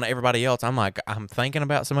focus on everybody else. I'm like I'm thinking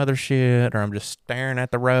about some other shit, or I'm just staring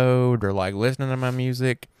at the road, or like listening to my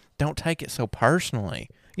music. Don't take it so personally.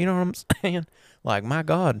 You know what I'm saying? Like my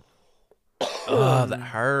God, oh that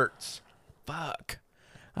hurts. Fuck.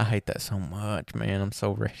 I hate that so much, man. I'm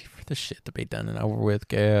so ready for this shit to be done and over with,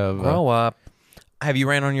 Kev. Grow up. Have you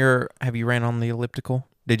ran on the elliptical?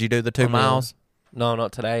 Did you do the 2 miles? No,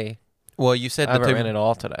 not today. Well, you said I the haven't 2. ran it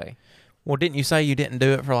all today. Well, didn't you say you didn't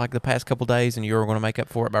do it for like the past couple days and you were going to make up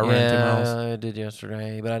for it by running 2 miles? I did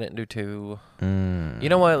yesterday, but I didn't do 2. Mm. You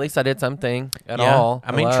know what? At least I did something at Yeah, all.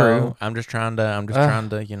 I mean, Hello? true. I'm just trying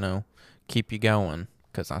to, keep you going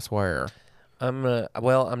because I swear. I'm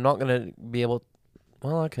not gonna be able.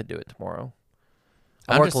 Well, I could do it tomorrow.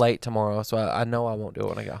 I I'm work just- late tomorrow, so I know I won't do it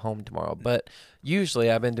when I get home tomorrow. But usually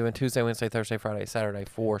I've been doing Tuesday, Wednesday, Thursday, Friday, Saturday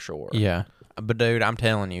for sure. Yeah. But dude, I'm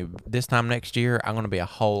telling you, this time next year, I'm going to be a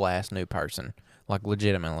whole ass new person. Like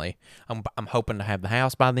legitimately. I'm hoping to have the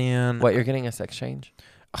house by then. What, you're getting a sex change?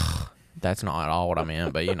 That's not at all what I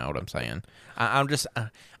meant, but you know what I'm saying. I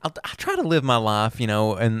try to live my life,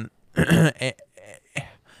 and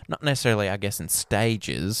not necessarily, I guess, in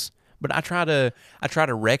stages, but I try to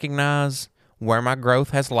recognize where my growth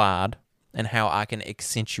has lied and how I can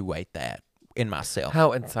accentuate that in myself.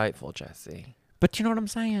 How insightful, Jesse. But you know what I'm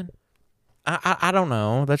saying? I don't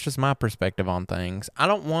know. That's just my perspective on things. I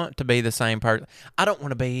don't want to be the same person. I don't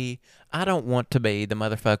want to be the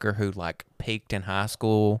motherfucker who like peaked in high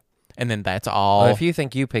school and then that's all. Well, if you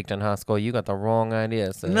think you peaked in high school, you got the wrong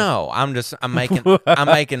idea. Sis. No, I'm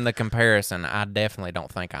making the comparison. I definitely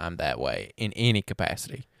don't think I'm that way in any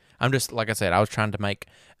capacity. I'm just, like I said, I was trying to make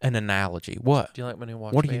an analogy. What? Do you like my new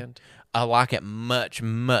watch What do you- band? I like it much,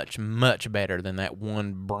 much, much better than that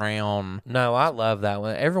one brown. No, I love that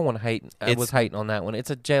one. Everyone was It's- hating on that one. It's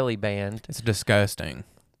a jelly band. It's disgusting.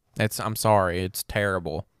 I'm sorry. It's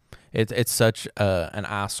terrible. It's such an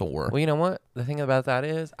eyesore. Well, you know what? The thing about that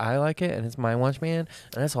is, I like it, and it's my watch band,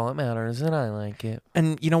 and that's all that matters, and I like it.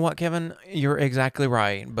 And you know what, Kevin? You're exactly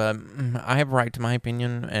right. But I have a right to my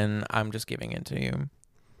opinion, and I'm just giving it to you.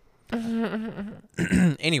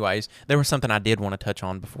 Anyways, there was something I did want to touch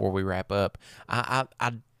on before we wrap up. I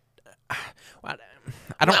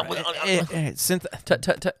don't. Since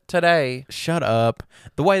Today, shut up.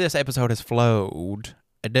 The way this episode has flowed,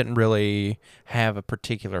 it didn't really have a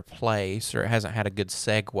particular place, or it hasn't had a good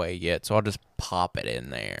segue yet. So I'll just pop it in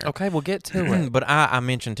there. okay, we'll get to it. But I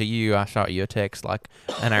mentioned to you, I shot you a text like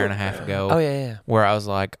an hour and a half ago. Oh yeah. Where I was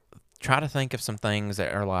like, try to think of some things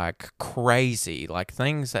that are like crazy, like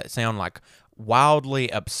things that sound like wildly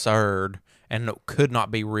absurd and could not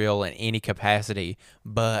be real in any capacity,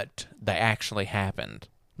 but they actually happened.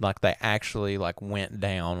 Like they actually like went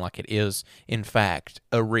down, like it is in fact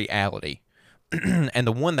a reality. And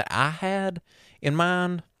the one that I had in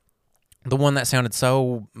mind, the one that sounded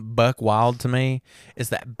so buck wild to me, is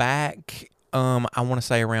that back, I want to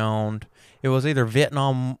say around, it was either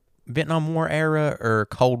Vietnam War era or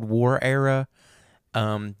Cold War era.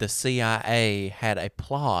 The CIA had a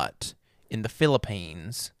plot in the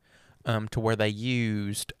Philippines to where they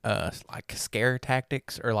used like scare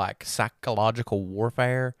tactics or like psychological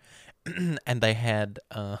warfare. And they had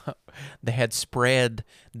spread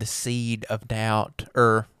the seed of doubt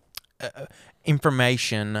or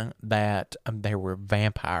information that there were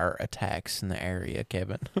vampire attacks in the area,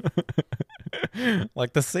 Kevin.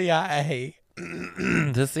 Like the CIA.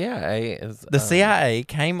 The CIA is The CIA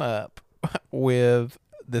came up with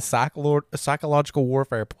the psychological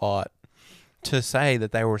warfare plot to say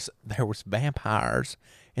that there was vampires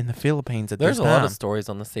in the Philippines at There's this a time. lot of stories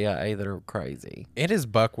on the CIA that are crazy. It is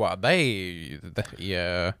buck wild. They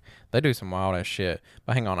do some wild ass shit.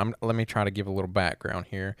 But hang on, let me try to give a little background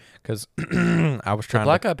here because I was The trying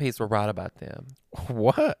Black Eyed Peas were right about them. to.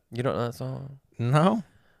 What? You don't know that song? No.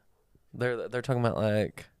 They're talking about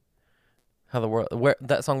like how the world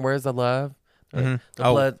that song "Where's the Love." Mhm. The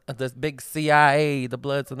Oh. blood, this big CIA, the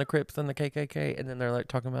Bloods and the Crips and the KKK, and then they're like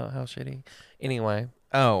talking about how shitty. Anyway,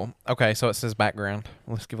 Oh, okay. So it says background.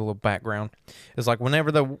 Let's give a little background. It's like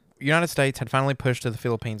whenever the United States had finally pushed to the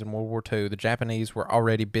Philippines in World War II, the Japanese were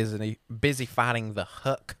already busy fighting the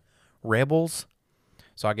Huck rebels.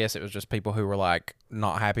 So I guess it was just people who were like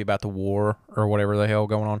not happy about the war or whatever the hell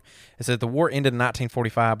going on. It said the war ended in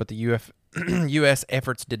 1945, but the U.S.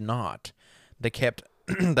 efforts did not.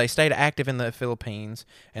 They stayed active in the Philippines,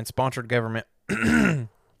 and sponsored government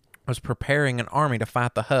was preparing an army to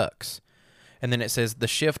fight the Hucks. And then it says the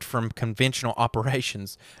shift from conventional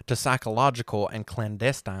operations to psychological and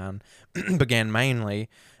clandestine began mainly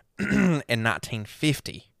in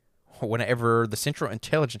 1950, whenever the Central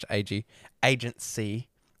Intelligence Agency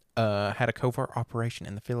had a covert operation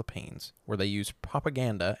in the Philippines where they used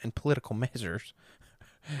propaganda and political measures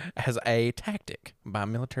as a tactic by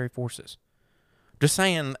military forces. Just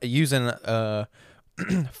saying, using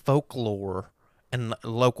folklore and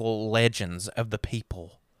local legends of the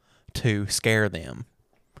people to scare them.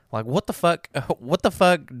 Like, what the fuck? What the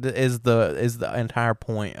fuck is the entire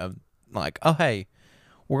point of, like, oh hey,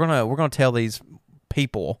 we're gonna tell these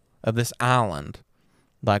people of this island,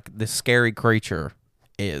 like, this scary creature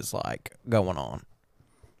is like going on.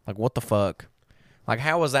 Like, what the fuck? Like,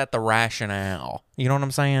 how is that the rationale? You know what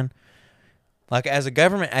I'm saying? Like, as a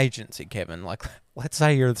government agency, Kevin, like, let's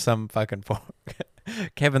say you're some fucking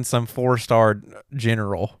Kevin, some 4-star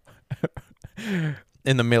general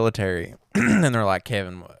in the military, and they're like,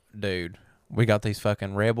 Kevin, dude, we got these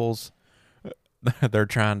fucking rebels. They're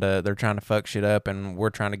trying to fuck shit up, and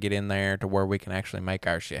we're trying to get in there to where we can actually make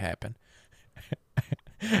our shit happen.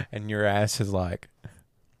 And your ass is like,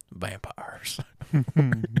 vampires.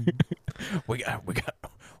 we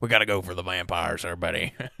got to go for the vampires,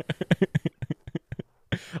 everybody.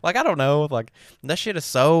 Like, I don't know, like, that shit is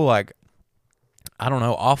so, like, I don't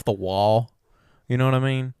know, off the wall. You know what I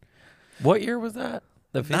mean? What year was that?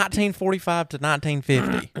 The 1945 to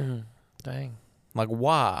 1950. Dang. Like,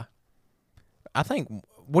 why? I think.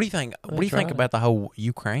 What do you think? What do you think about the whole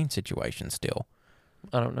Ukraine situation? Still,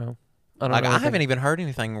 I don't know. I haven't even heard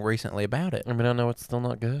anything recently about it. I mean, I know it's still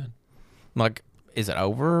not good. Like, is it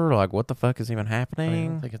over? Like, what the fuck is even happening? I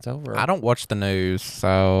don't think it's over. I don't watch the news,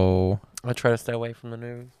 so I try to stay away from the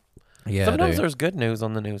news. Yeah. Sometimes there's good news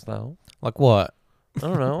on the news, though. Like what? I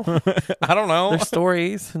don't know. I don't know. There's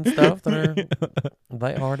stories and stuff that are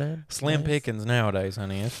lighthearted. Slim Pickens nowadays,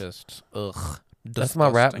 honey. It's just That's my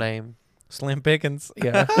rap disgusting. name. Slim Pickens.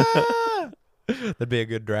 Yeah. That'd be a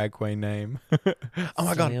good drag queen name. Oh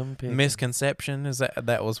my god. Slim Pickens. Misconception is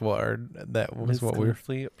that was what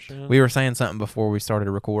Misconception. we were saying something before we started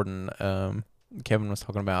recording. Kevin was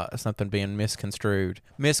talking about something being misconstrued.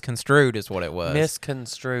 Misconstrued is what it was.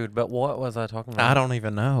 Misconstrued. But what was I talking about? I don't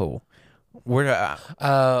even know. Where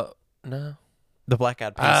no. the Black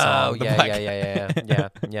Eyed Peas Oh, song. The Black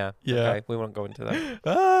yeah. Yeah. Okay, we won't go into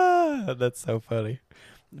that. That's so funny.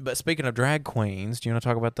 But speaking of drag queens, do you want to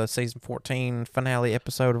talk about the season 14 finale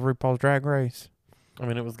episode of RuPaul's Drag Race? I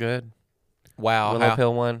mean, it was good. Wow. Willow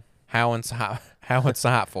Pill won. How insightful, That's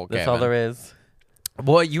Kevin. all there is.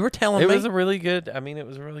 Boy, you were telling It me. was a really good, it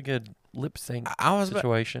was a really good lip sync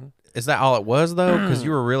situation. Is that all it was, though? Because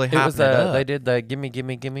you were really hyping It was it up. they did the Gimme,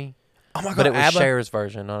 Gimme, Gimme. Oh, my God. But it was ABBA? Cher's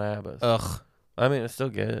version, not ABBA's. Ugh. I mean, it's still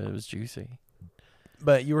good. It was juicy.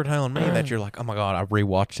 But you were telling me that you're like, oh, my God, I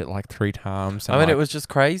rewatched it like 3 times. I mean, it was just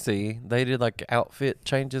crazy. They did like outfit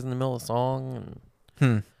changes in the middle of the song.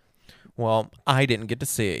 And Well, I didn't get to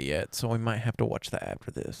see it yet, so we might have to watch that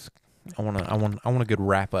after this. I want a good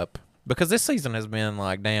wrap up, because this season has been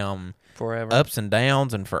like damn forever. ups and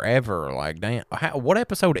downs and forever. Like damn, what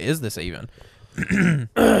episode is this even?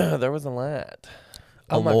 There was a lot.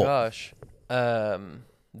 A Oh my lot. gosh.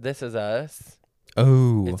 This Is Us.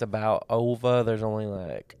 Oh, It's about Ova. There's only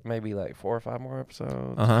maybe 4 or 5 more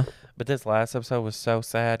episodes. uh-huh. But this last episode was so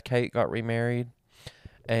sad. Kate got remarried,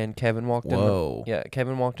 and Kevin walked Whoa.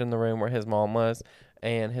 Kevin walked in the room where his mom was,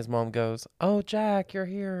 and his mom goes, "Oh, Jack, you're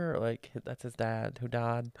here." Like, that's his dad who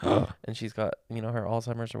died. And she's got, her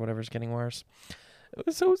Alzheimer's or whatever's getting worse. It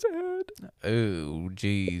was so sad. Oh,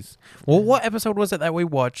 jeez. Well, what episode was it that we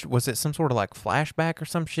watched? Was it some sort of like flashback or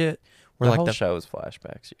some shit? Where The like whole show is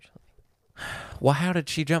flashbacks usually. Well, how did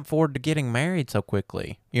she jump forward to getting married so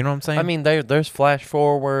quickly? You know what I'm saying? I mean, there's flash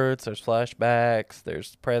forwards, there's flashbacks,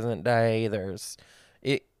 there's present day, there's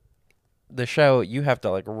it. The show, you have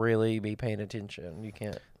to really be paying attention. You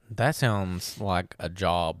can't. that sounds like a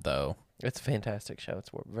job, though. It's a fantastic show.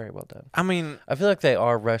 It's very well done. I mean, I feel like they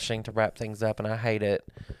are rushing to wrap things up, and I hate it.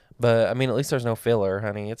 But I mean, at least there's no filler,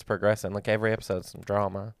 honey. It's progressing. Like every episode's some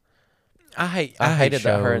drama. I hate hated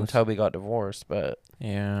that her and shows. Toby got divorced, but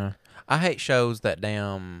Yeah, I hate shows that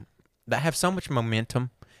have so much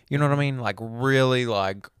momentum. You know what I mean? Like really,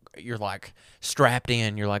 like you're like strapped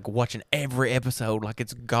in. You're like watching every episode, like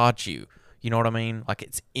it's got you. You know what I mean? Like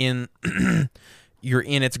it's in, you're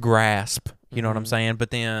in its grasp. You know what I'm saying?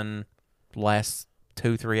 But then last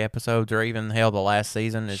 2-3 episodes, or even hell, the last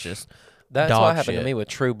season is just That's dog what happened shit. to me with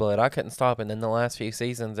True Blood. I couldn't stop, and then the last few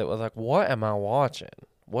seasons, it was like, what am I watching?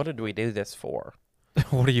 What did we do this for?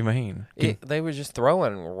 What do you mean? They were just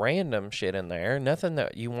throwing random shit in there. Nothing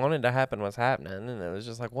that you wanted to happen was happening, and it was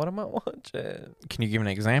just like, what am I watching? Can you give an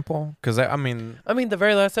example? Because I mean, The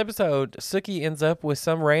very last episode, Suki ends up with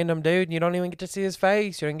some random dude, and you don't even get to see his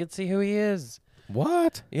face. You don't get to see who he is.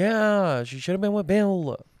 what? Yeah, she should have been with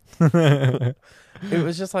Bill. It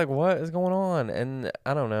was just like, what is going on? And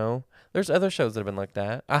I don't know. There's other shows that have been like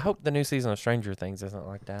that. I hope the new season of Stranger Things isn't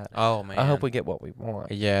like that. Oh man, I hope we get what we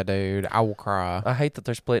want. Yeah, dude, I will cry. I hate that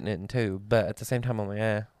they're splitting it in two, but at the same time, I'm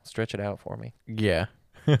like, stretch it out for me. Yeah,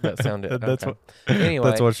 That sounded That's okay. what. Anyway,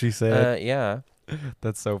 That's what she said. yeah.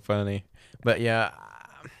 That's so funny. But yeah,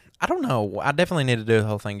 I don't know. I definitely need to do the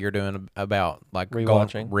whole thing you're doing about like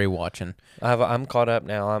Rewatching. Rewatching. I'm caught up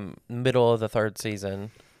now. I'm middle of the third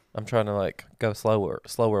season. I'm trying to like go slower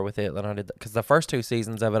with it than I did because the first 2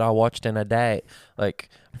 seasons of it I watched in a day. Like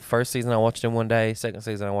first season I watched in one day, second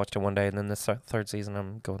season I watched in one day, and then this third season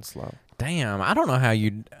I'm going slow. Damn, I don't know how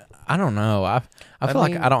you. I don't know. I feel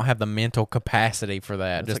like I don't have the mental capacity for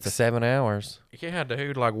that. It's like 7 hours. Yeah,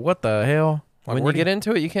 dude. Like what the hell? Like, When where you get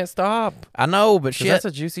into it, you can't stop. I know, but 'Cause shit. that's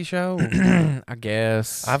a juicy show. I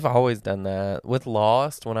guess. I've always done that. With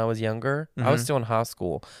Lost, when I was younger, I was Mhm. still in high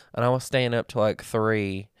school, and I was staying up till like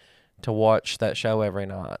 3 to watch that show every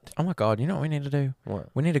night. Oh my god! You know what we need to do? What?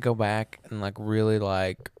 We need to go back and like really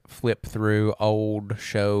like flip through old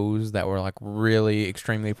shows that were like really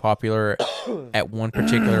extremely popular at one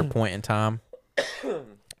particular point in time,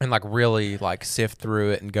 and like really like sift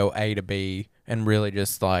through it and go A to B and really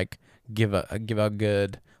just like give a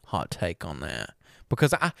good hot take on that.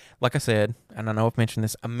 Because like I said, and I know I've mentioned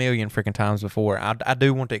this a million freaking times before, I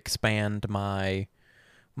do want to expand my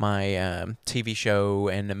TV show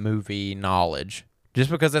and movie knowledge, just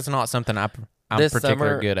because that's not something I'm This particularly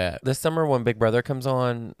summer- good at. This summer, when Big Brother comes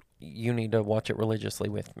on, you need to watch it religiously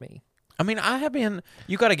with me. I mean, I have been.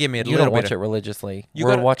 You got to give me a You little don't bit. watch it religiously. You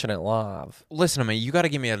We're gotta- watching it live. Listen to me. You got to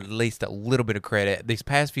give me at least a little bit of credit. These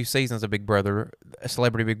past few seasons of Big Brother,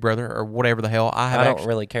 Celebrity Big Brother, or whatever the hell I I don't actually.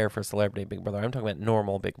 really care for Celebrity Big Brother. I'm talking about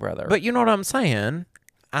normal Big Brother. But you know what I'm saying.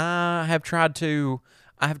 I have tried to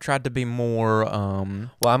be more. well, I'm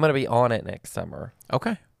going to be on it next summer.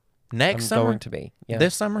 Okay. Next I'm summer. going to be. Yeah.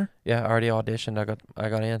 This summer. Yeah, I already auditioned. I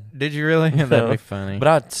got in. Did you really? That'd be funny. But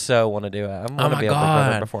I so want to do it. I'm going to my be on Big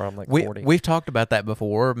Brother God. before I'm like 40. We've talked about that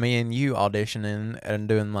before. Me and you auditioning and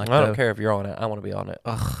doing like. I don't care if you're on it. I want to be on it.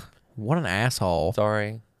 Ugh, what an asshole!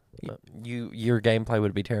 Sorry. Your gameplay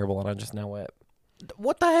would be terrible, and I just know it.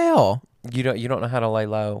 What the hell? You don't know how to lay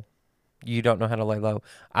low. You don't know how to lay low.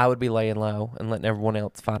 I would be laying low and letting everyone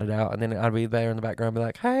else fight it out, and then I'd be there in the background, and be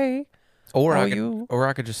like, "Hey, Or how I are could, you?" or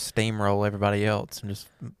I could just steamroll everybody else and just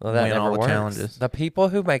Well, that win never all the works. challenges. The people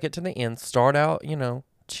who make it to the end start out,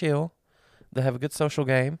 chill. They have a good social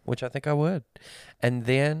game, which I think I would, and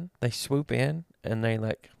then they swoop in and they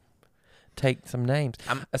like take some names.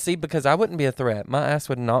 See, because I wouldn't be a threat. My ass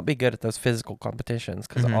would not be good at those physical competitions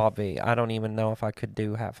because Mhm. I don't even know if I could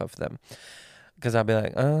do half of them because I'd be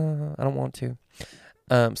like, I don't want to.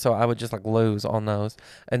 So I would just like lose on those.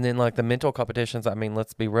 And then like the mental competitions, I mean,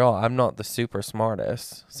 let's be real. I'm not the super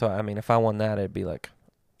smartest. So, I mean, if I won that, it'd be like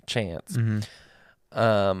chance.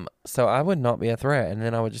 Mm-hmm. So I would not be a threat. And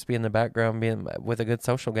then I would just be in the background being with a good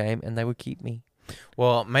social game and they would keep me.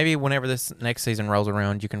 Well, maybe whenever this next season rolls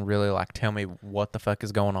around, you can really like tell me what the fuck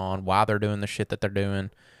is going on, why they're doing the shit that they're doing.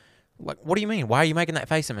 Like, what do you mean? Why are you making that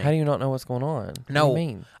face at me? How do you not know what's going on? No. What do you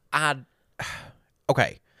mean?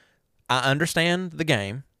 Okay, I understand the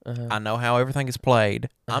game. Uh-huh. I know how everything is played.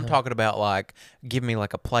 I'm Uh-huh. talking about like, give me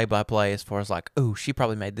like a play-by-play as far as like, oh, she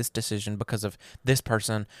probably made this decision because of this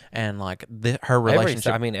person and like her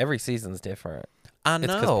relationship. Every season's different. I It's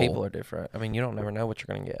know. because people are different. I mean, you don't never know what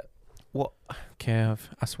you're going to get. Well, Kev,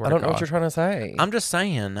 I swear I don't to know God. what you're trying to say. I'm just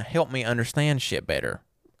saying, help me understand shit better.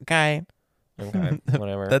 Okay? Okay,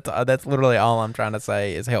 whatever. That's literally all I'm trying to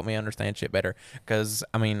say is help me understand shit better. Because,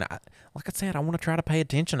 I mean, like I said, I want to try to pay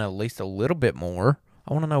attention at least a little bit more.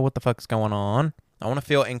 I want to know what the fuck's going on. I want to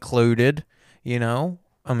feel included,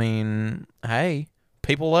 I mean, hey,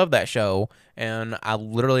 people love that show. And I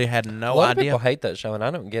literally had no a lot idea. of people hate that show, and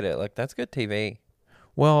I don't get it. Like, that's good TV.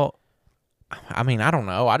 Well, I mean, I don't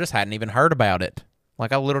know. I just hadn't even heard about it.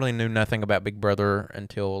 Like, I literally knew nothing about Big Brother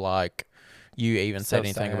until, like, you even said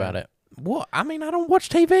anything about it. What? I mean, I don't watch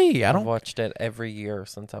TV. I I've don't. watched it every year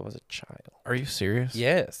since I was a child. Are you serious?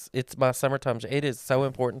 Yes, it's my summertime. It is so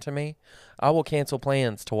important to me. I will cancel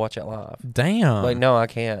plans to watch it live. Damn. Like, no, I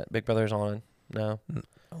can't. Big Brother's on. No.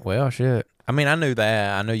 Well, shit. I mean, I knew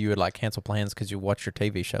that. I knew you would like cancel plans because you watch your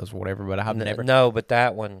TV shows or whatever. But I've never. No, but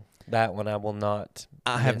that one I will not.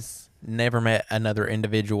 I have miss. never met another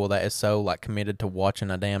individual that is so like committed to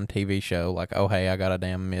watching a damn TV show. Like, oh hey, I gotta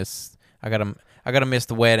damn miss. I gotta miss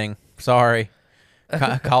the wedding. Sorry.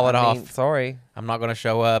 Call it I mean, off. sorry. I'm not gonna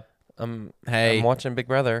show up. Hey, I'm watching Big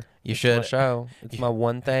Brother. you It's should. my show. It's my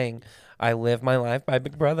one thing. I live my life by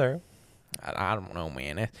Big Brother. I don't know,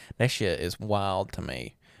 man. That shit is wild to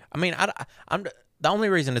me. I mean, I'm the only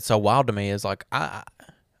reason it's so wild to me is like I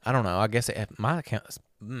don't know. I guess it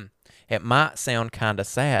might sound kind of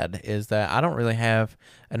sad is that I don't really have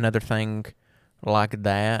another thing like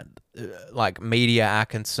that, like media I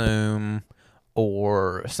consume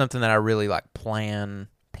or something that I really like plan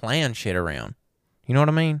shit around. You know what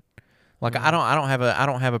I mean? Like I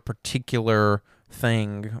don't have a particular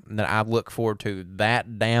thing that I look forward to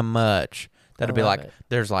that damn much. That'd be like, it.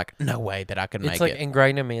 there's like no way that I could make It's like it.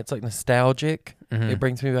 ingrained in me. It's like nostalgic. Mhm. It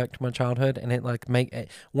brings me back to my childhood, and it like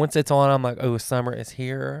once it's on, I'm like, oh, summer is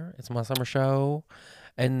here. It's my summer show,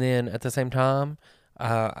 and then at the same time,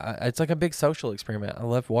 it's like a big social experiment. I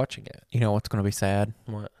love watching it. You know what's gonna be sad?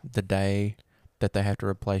 What? The day that they have to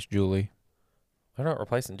replace Julie. They're not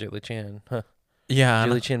replacing Julie Chen. Huh. Yeah,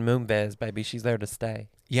 Julie Chen Moonves, baby, she's there to stay.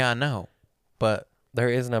 yeah, I know. But There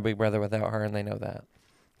is no Big Brother without her, and they know that.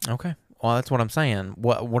 okay, well, that's what I'm saying.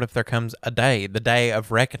 What if there comes a day, the day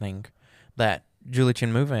of reckoning, that Julie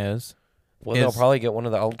Chen Moonves? Well, they'll probably get one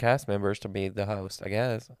of the old cast members to be the host, I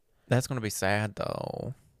guess. That's gonna be sad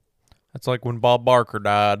though. That's like when Bob Barker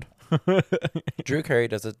died. Drew Carey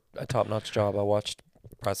does a top-notch job. I watched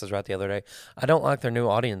Price is Right the other day. I don't like their new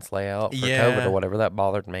audience layout for COVID Yeah. or whatever. That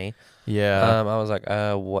bothered me. Yeah. I was like,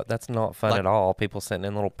 what? That's not fun Like- at all. People sitting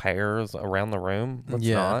in little pairs around the room. That's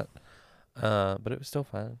Yeah. not. But it was still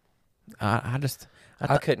fun. I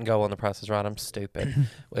I couldn't go on the Price is Right. I'm stupid.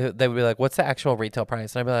 They would be like, what's the actual retail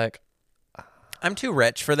price? And I'd be like, I'm too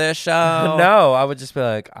rich for this show. no. I would just be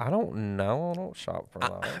like, I don't know. I don't shop for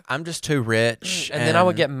that. I'm just too rich. And then I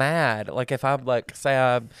would get mad. Like if I like say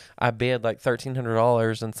I bid like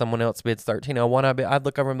 $1,300 and someone else bids $1,301, I'd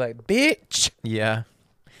look over and be like, bitch, Yeah.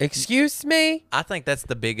 excuse me. I think that's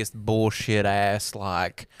the biggest bullshit ass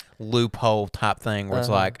like loophole type thing where it's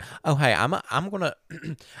like, oh hey, I'm gonna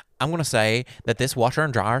I'm gonna say that this washer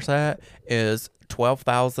and dryer set is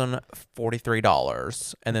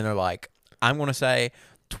 $12,043, and then they're like, I'm gonna say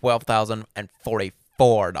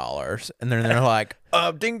 $12,044, and then they're like,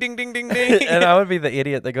 ding ding ding ding ding, And I would be the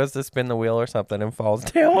idiot that goes to spin the wheel or something and falls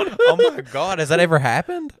down. oh my god, has that ever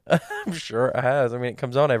happened? I'm sure it has. I mean, it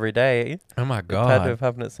comes on every day. Oh my It had to god, have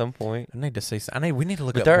happened at some point. I need to see. We need to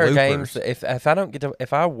look But up there are bloopers. games that if I don't get to,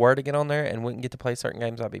 if I were to get on there and wouldn't get to play certain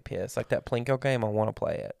games, I'd be pissed. Like that Plinko game, I want to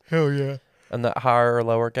play it. Hell yeah. And that higher or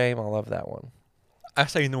lower game, I love that one. I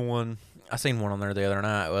seen one on there the other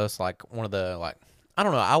night. It was like one of the like I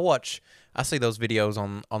don't know. I see those videos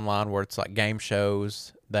online where it's like game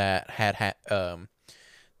shows that had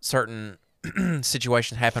certain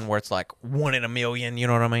situations happen where it's like 1 in a million. You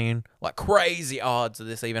know what I mean? Like crazy odds of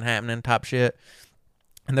this even happening type shit.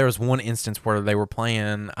 And there was one instance where they were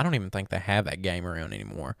playing. I don't even think they have that game around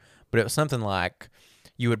anymore. But it was something like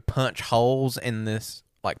you would punch holes in this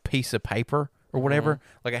like piece of paper or whatever.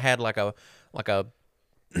 Like it had like a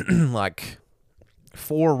like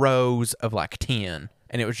 4 rows of like 10,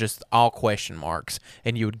 and it was just all question marks,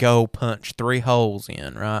 and you would go punch 3 holes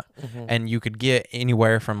in, right? And you could get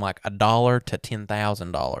anywhere from like $1 to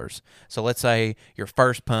 $10,000. So let's say your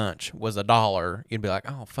first punch was $1, you'd be like,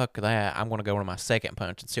 oh fuck that, I'm gonna go to my second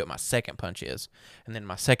punch and see what my second punch is, and then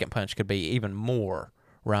my second punch could be even more,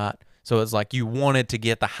 right? So it's like you wanted to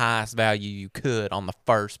get the highest value you could on the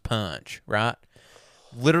first punch, right?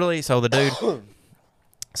 Literally, so the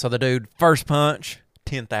dude first punch,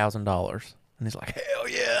 $10,000. And he's like, hell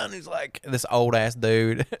yeah. And he's like, this old ass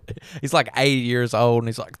dude. He's like 80 years old, and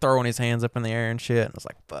he's like throwing his hands up in the air and shit. And I was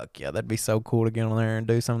like, fuck yeah, that'd be so cool to get on there and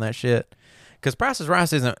do some of that shit. Because Price is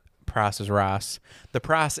Right isn't Price is Rice. The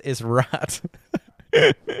Price is Right.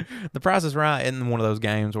 The Price is Right isn't one of those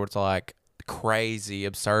games where it's like crazy,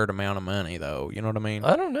 absurd amount of money, though. You know what I mean?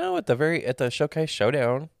 I don't know. At the Showcase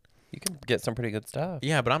Showdown, you can get some pretty good stuff.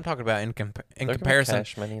 Yeah, but I'm talking about in There can be comparison.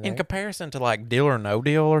 cash money there. In comparison to like Deal or No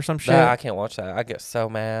Deal or some shit. Nah, I can't watch that. I get so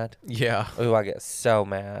mad. Yeah. Ooh, I get so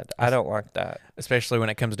mad. I don't like that. Especially when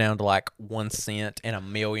it comes down to like 1 cent and $1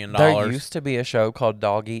 million. There used to be a show called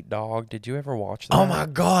Dog Eat Dog. Did you ever watch that? Oh my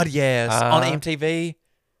God, yes. On Uh-huh. MTV.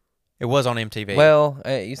 It was on MTV. Well,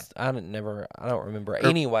 I don't remember.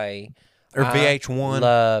 Anyway, or I VH1.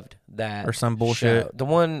 loved that or some bullshit. show. The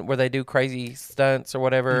one where they do crazy stunts or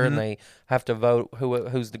whatever, and Mhm. they have to vote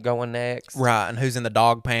who's going next. Right, and who's in the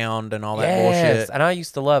dog pound and all that Yes, bullshit. and I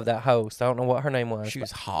used to love that host. I don't know what her name was. She but-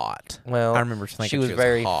 was hot. well, I remember thinking she was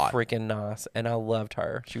very hot. freaking nice, and I loved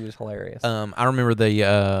her. She was hilarious. I remember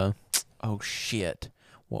the oh shit,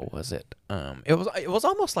 what was it? It was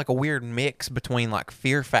almost like a weird mix between like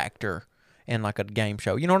Fear Factor and like a game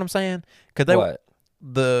show. You know what I'm saying? Cause they What?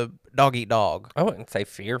 the Dog Eat Dog. I wouldn't say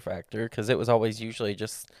Fear Factor because it was always usually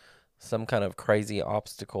just some kind of crazy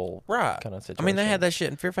obstacle Right. kind of situation. I mean, they had that shit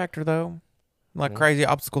in Fear Factor though, like Mhm. crazy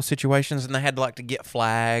obstacle situations, and they had to get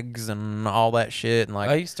flags and all that shit, and like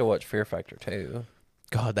I used to watch Fear Factor too.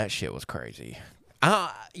 God, that shit was crazy.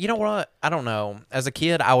 You know what? I don't know. As a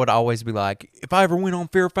kid, I would always be like, if I ever went on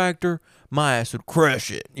Fear Factor, my ass would crush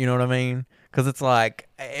it. You know what I mean? Because it's like,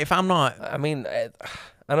 if I'm not I mean,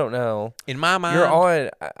 I don't know. in my mind, You're on.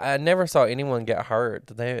 I never saw anyone get hurt.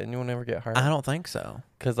 Did anyone ever get hurt? I don't think so.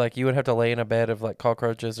 Because like you would have to lay in a bed of like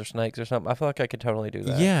cockroaches or snakes or something. I feel like I could totally do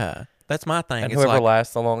that. Yeah, that's my thing. And It's whoever like,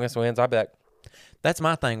 lasts the longest wins. I'd be like, that's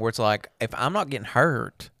my thing. Where it's like, if I'm not getting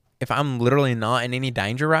hurt, if I'm literally not in any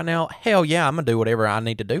danger right now, hell yeah, I'm gonna do whatever I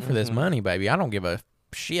need to do for this Mhm. money, baby. I don't give a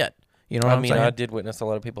shit. You know what I I'm mean, saying? I did witness a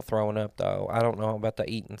lot of people throwing up though. I don't know about the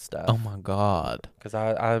eating stuff. Oh my God. Because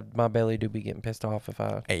my belly do be getting pissed off if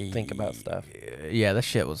I think about stuff. Yeah,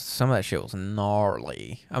 some of that shit was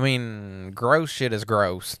gnarly. I mean, gross shit is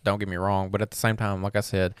gross. Don't get me wrong, but at the same time, like I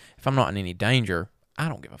said, if I'm not in any danger, I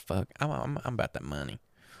don't give a fuck. I'm about that money.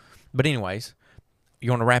 But anyways, you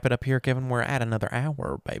want to wrap it up here, Kevin? We're at another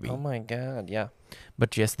hour, baby. Oh my God, yeah.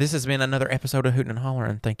 But yes, this has been another episode of Hootin' and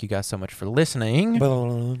Hollering. Thank you guys so much for listening.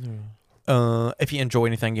 If you enjoy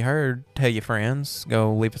anything you heard, tell your friends.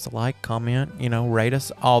 Go leave us a like, comment, rate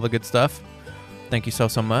us, all the good stuff. Thank you so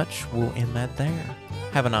much. We'll end that there.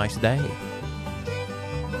 Have a nice day.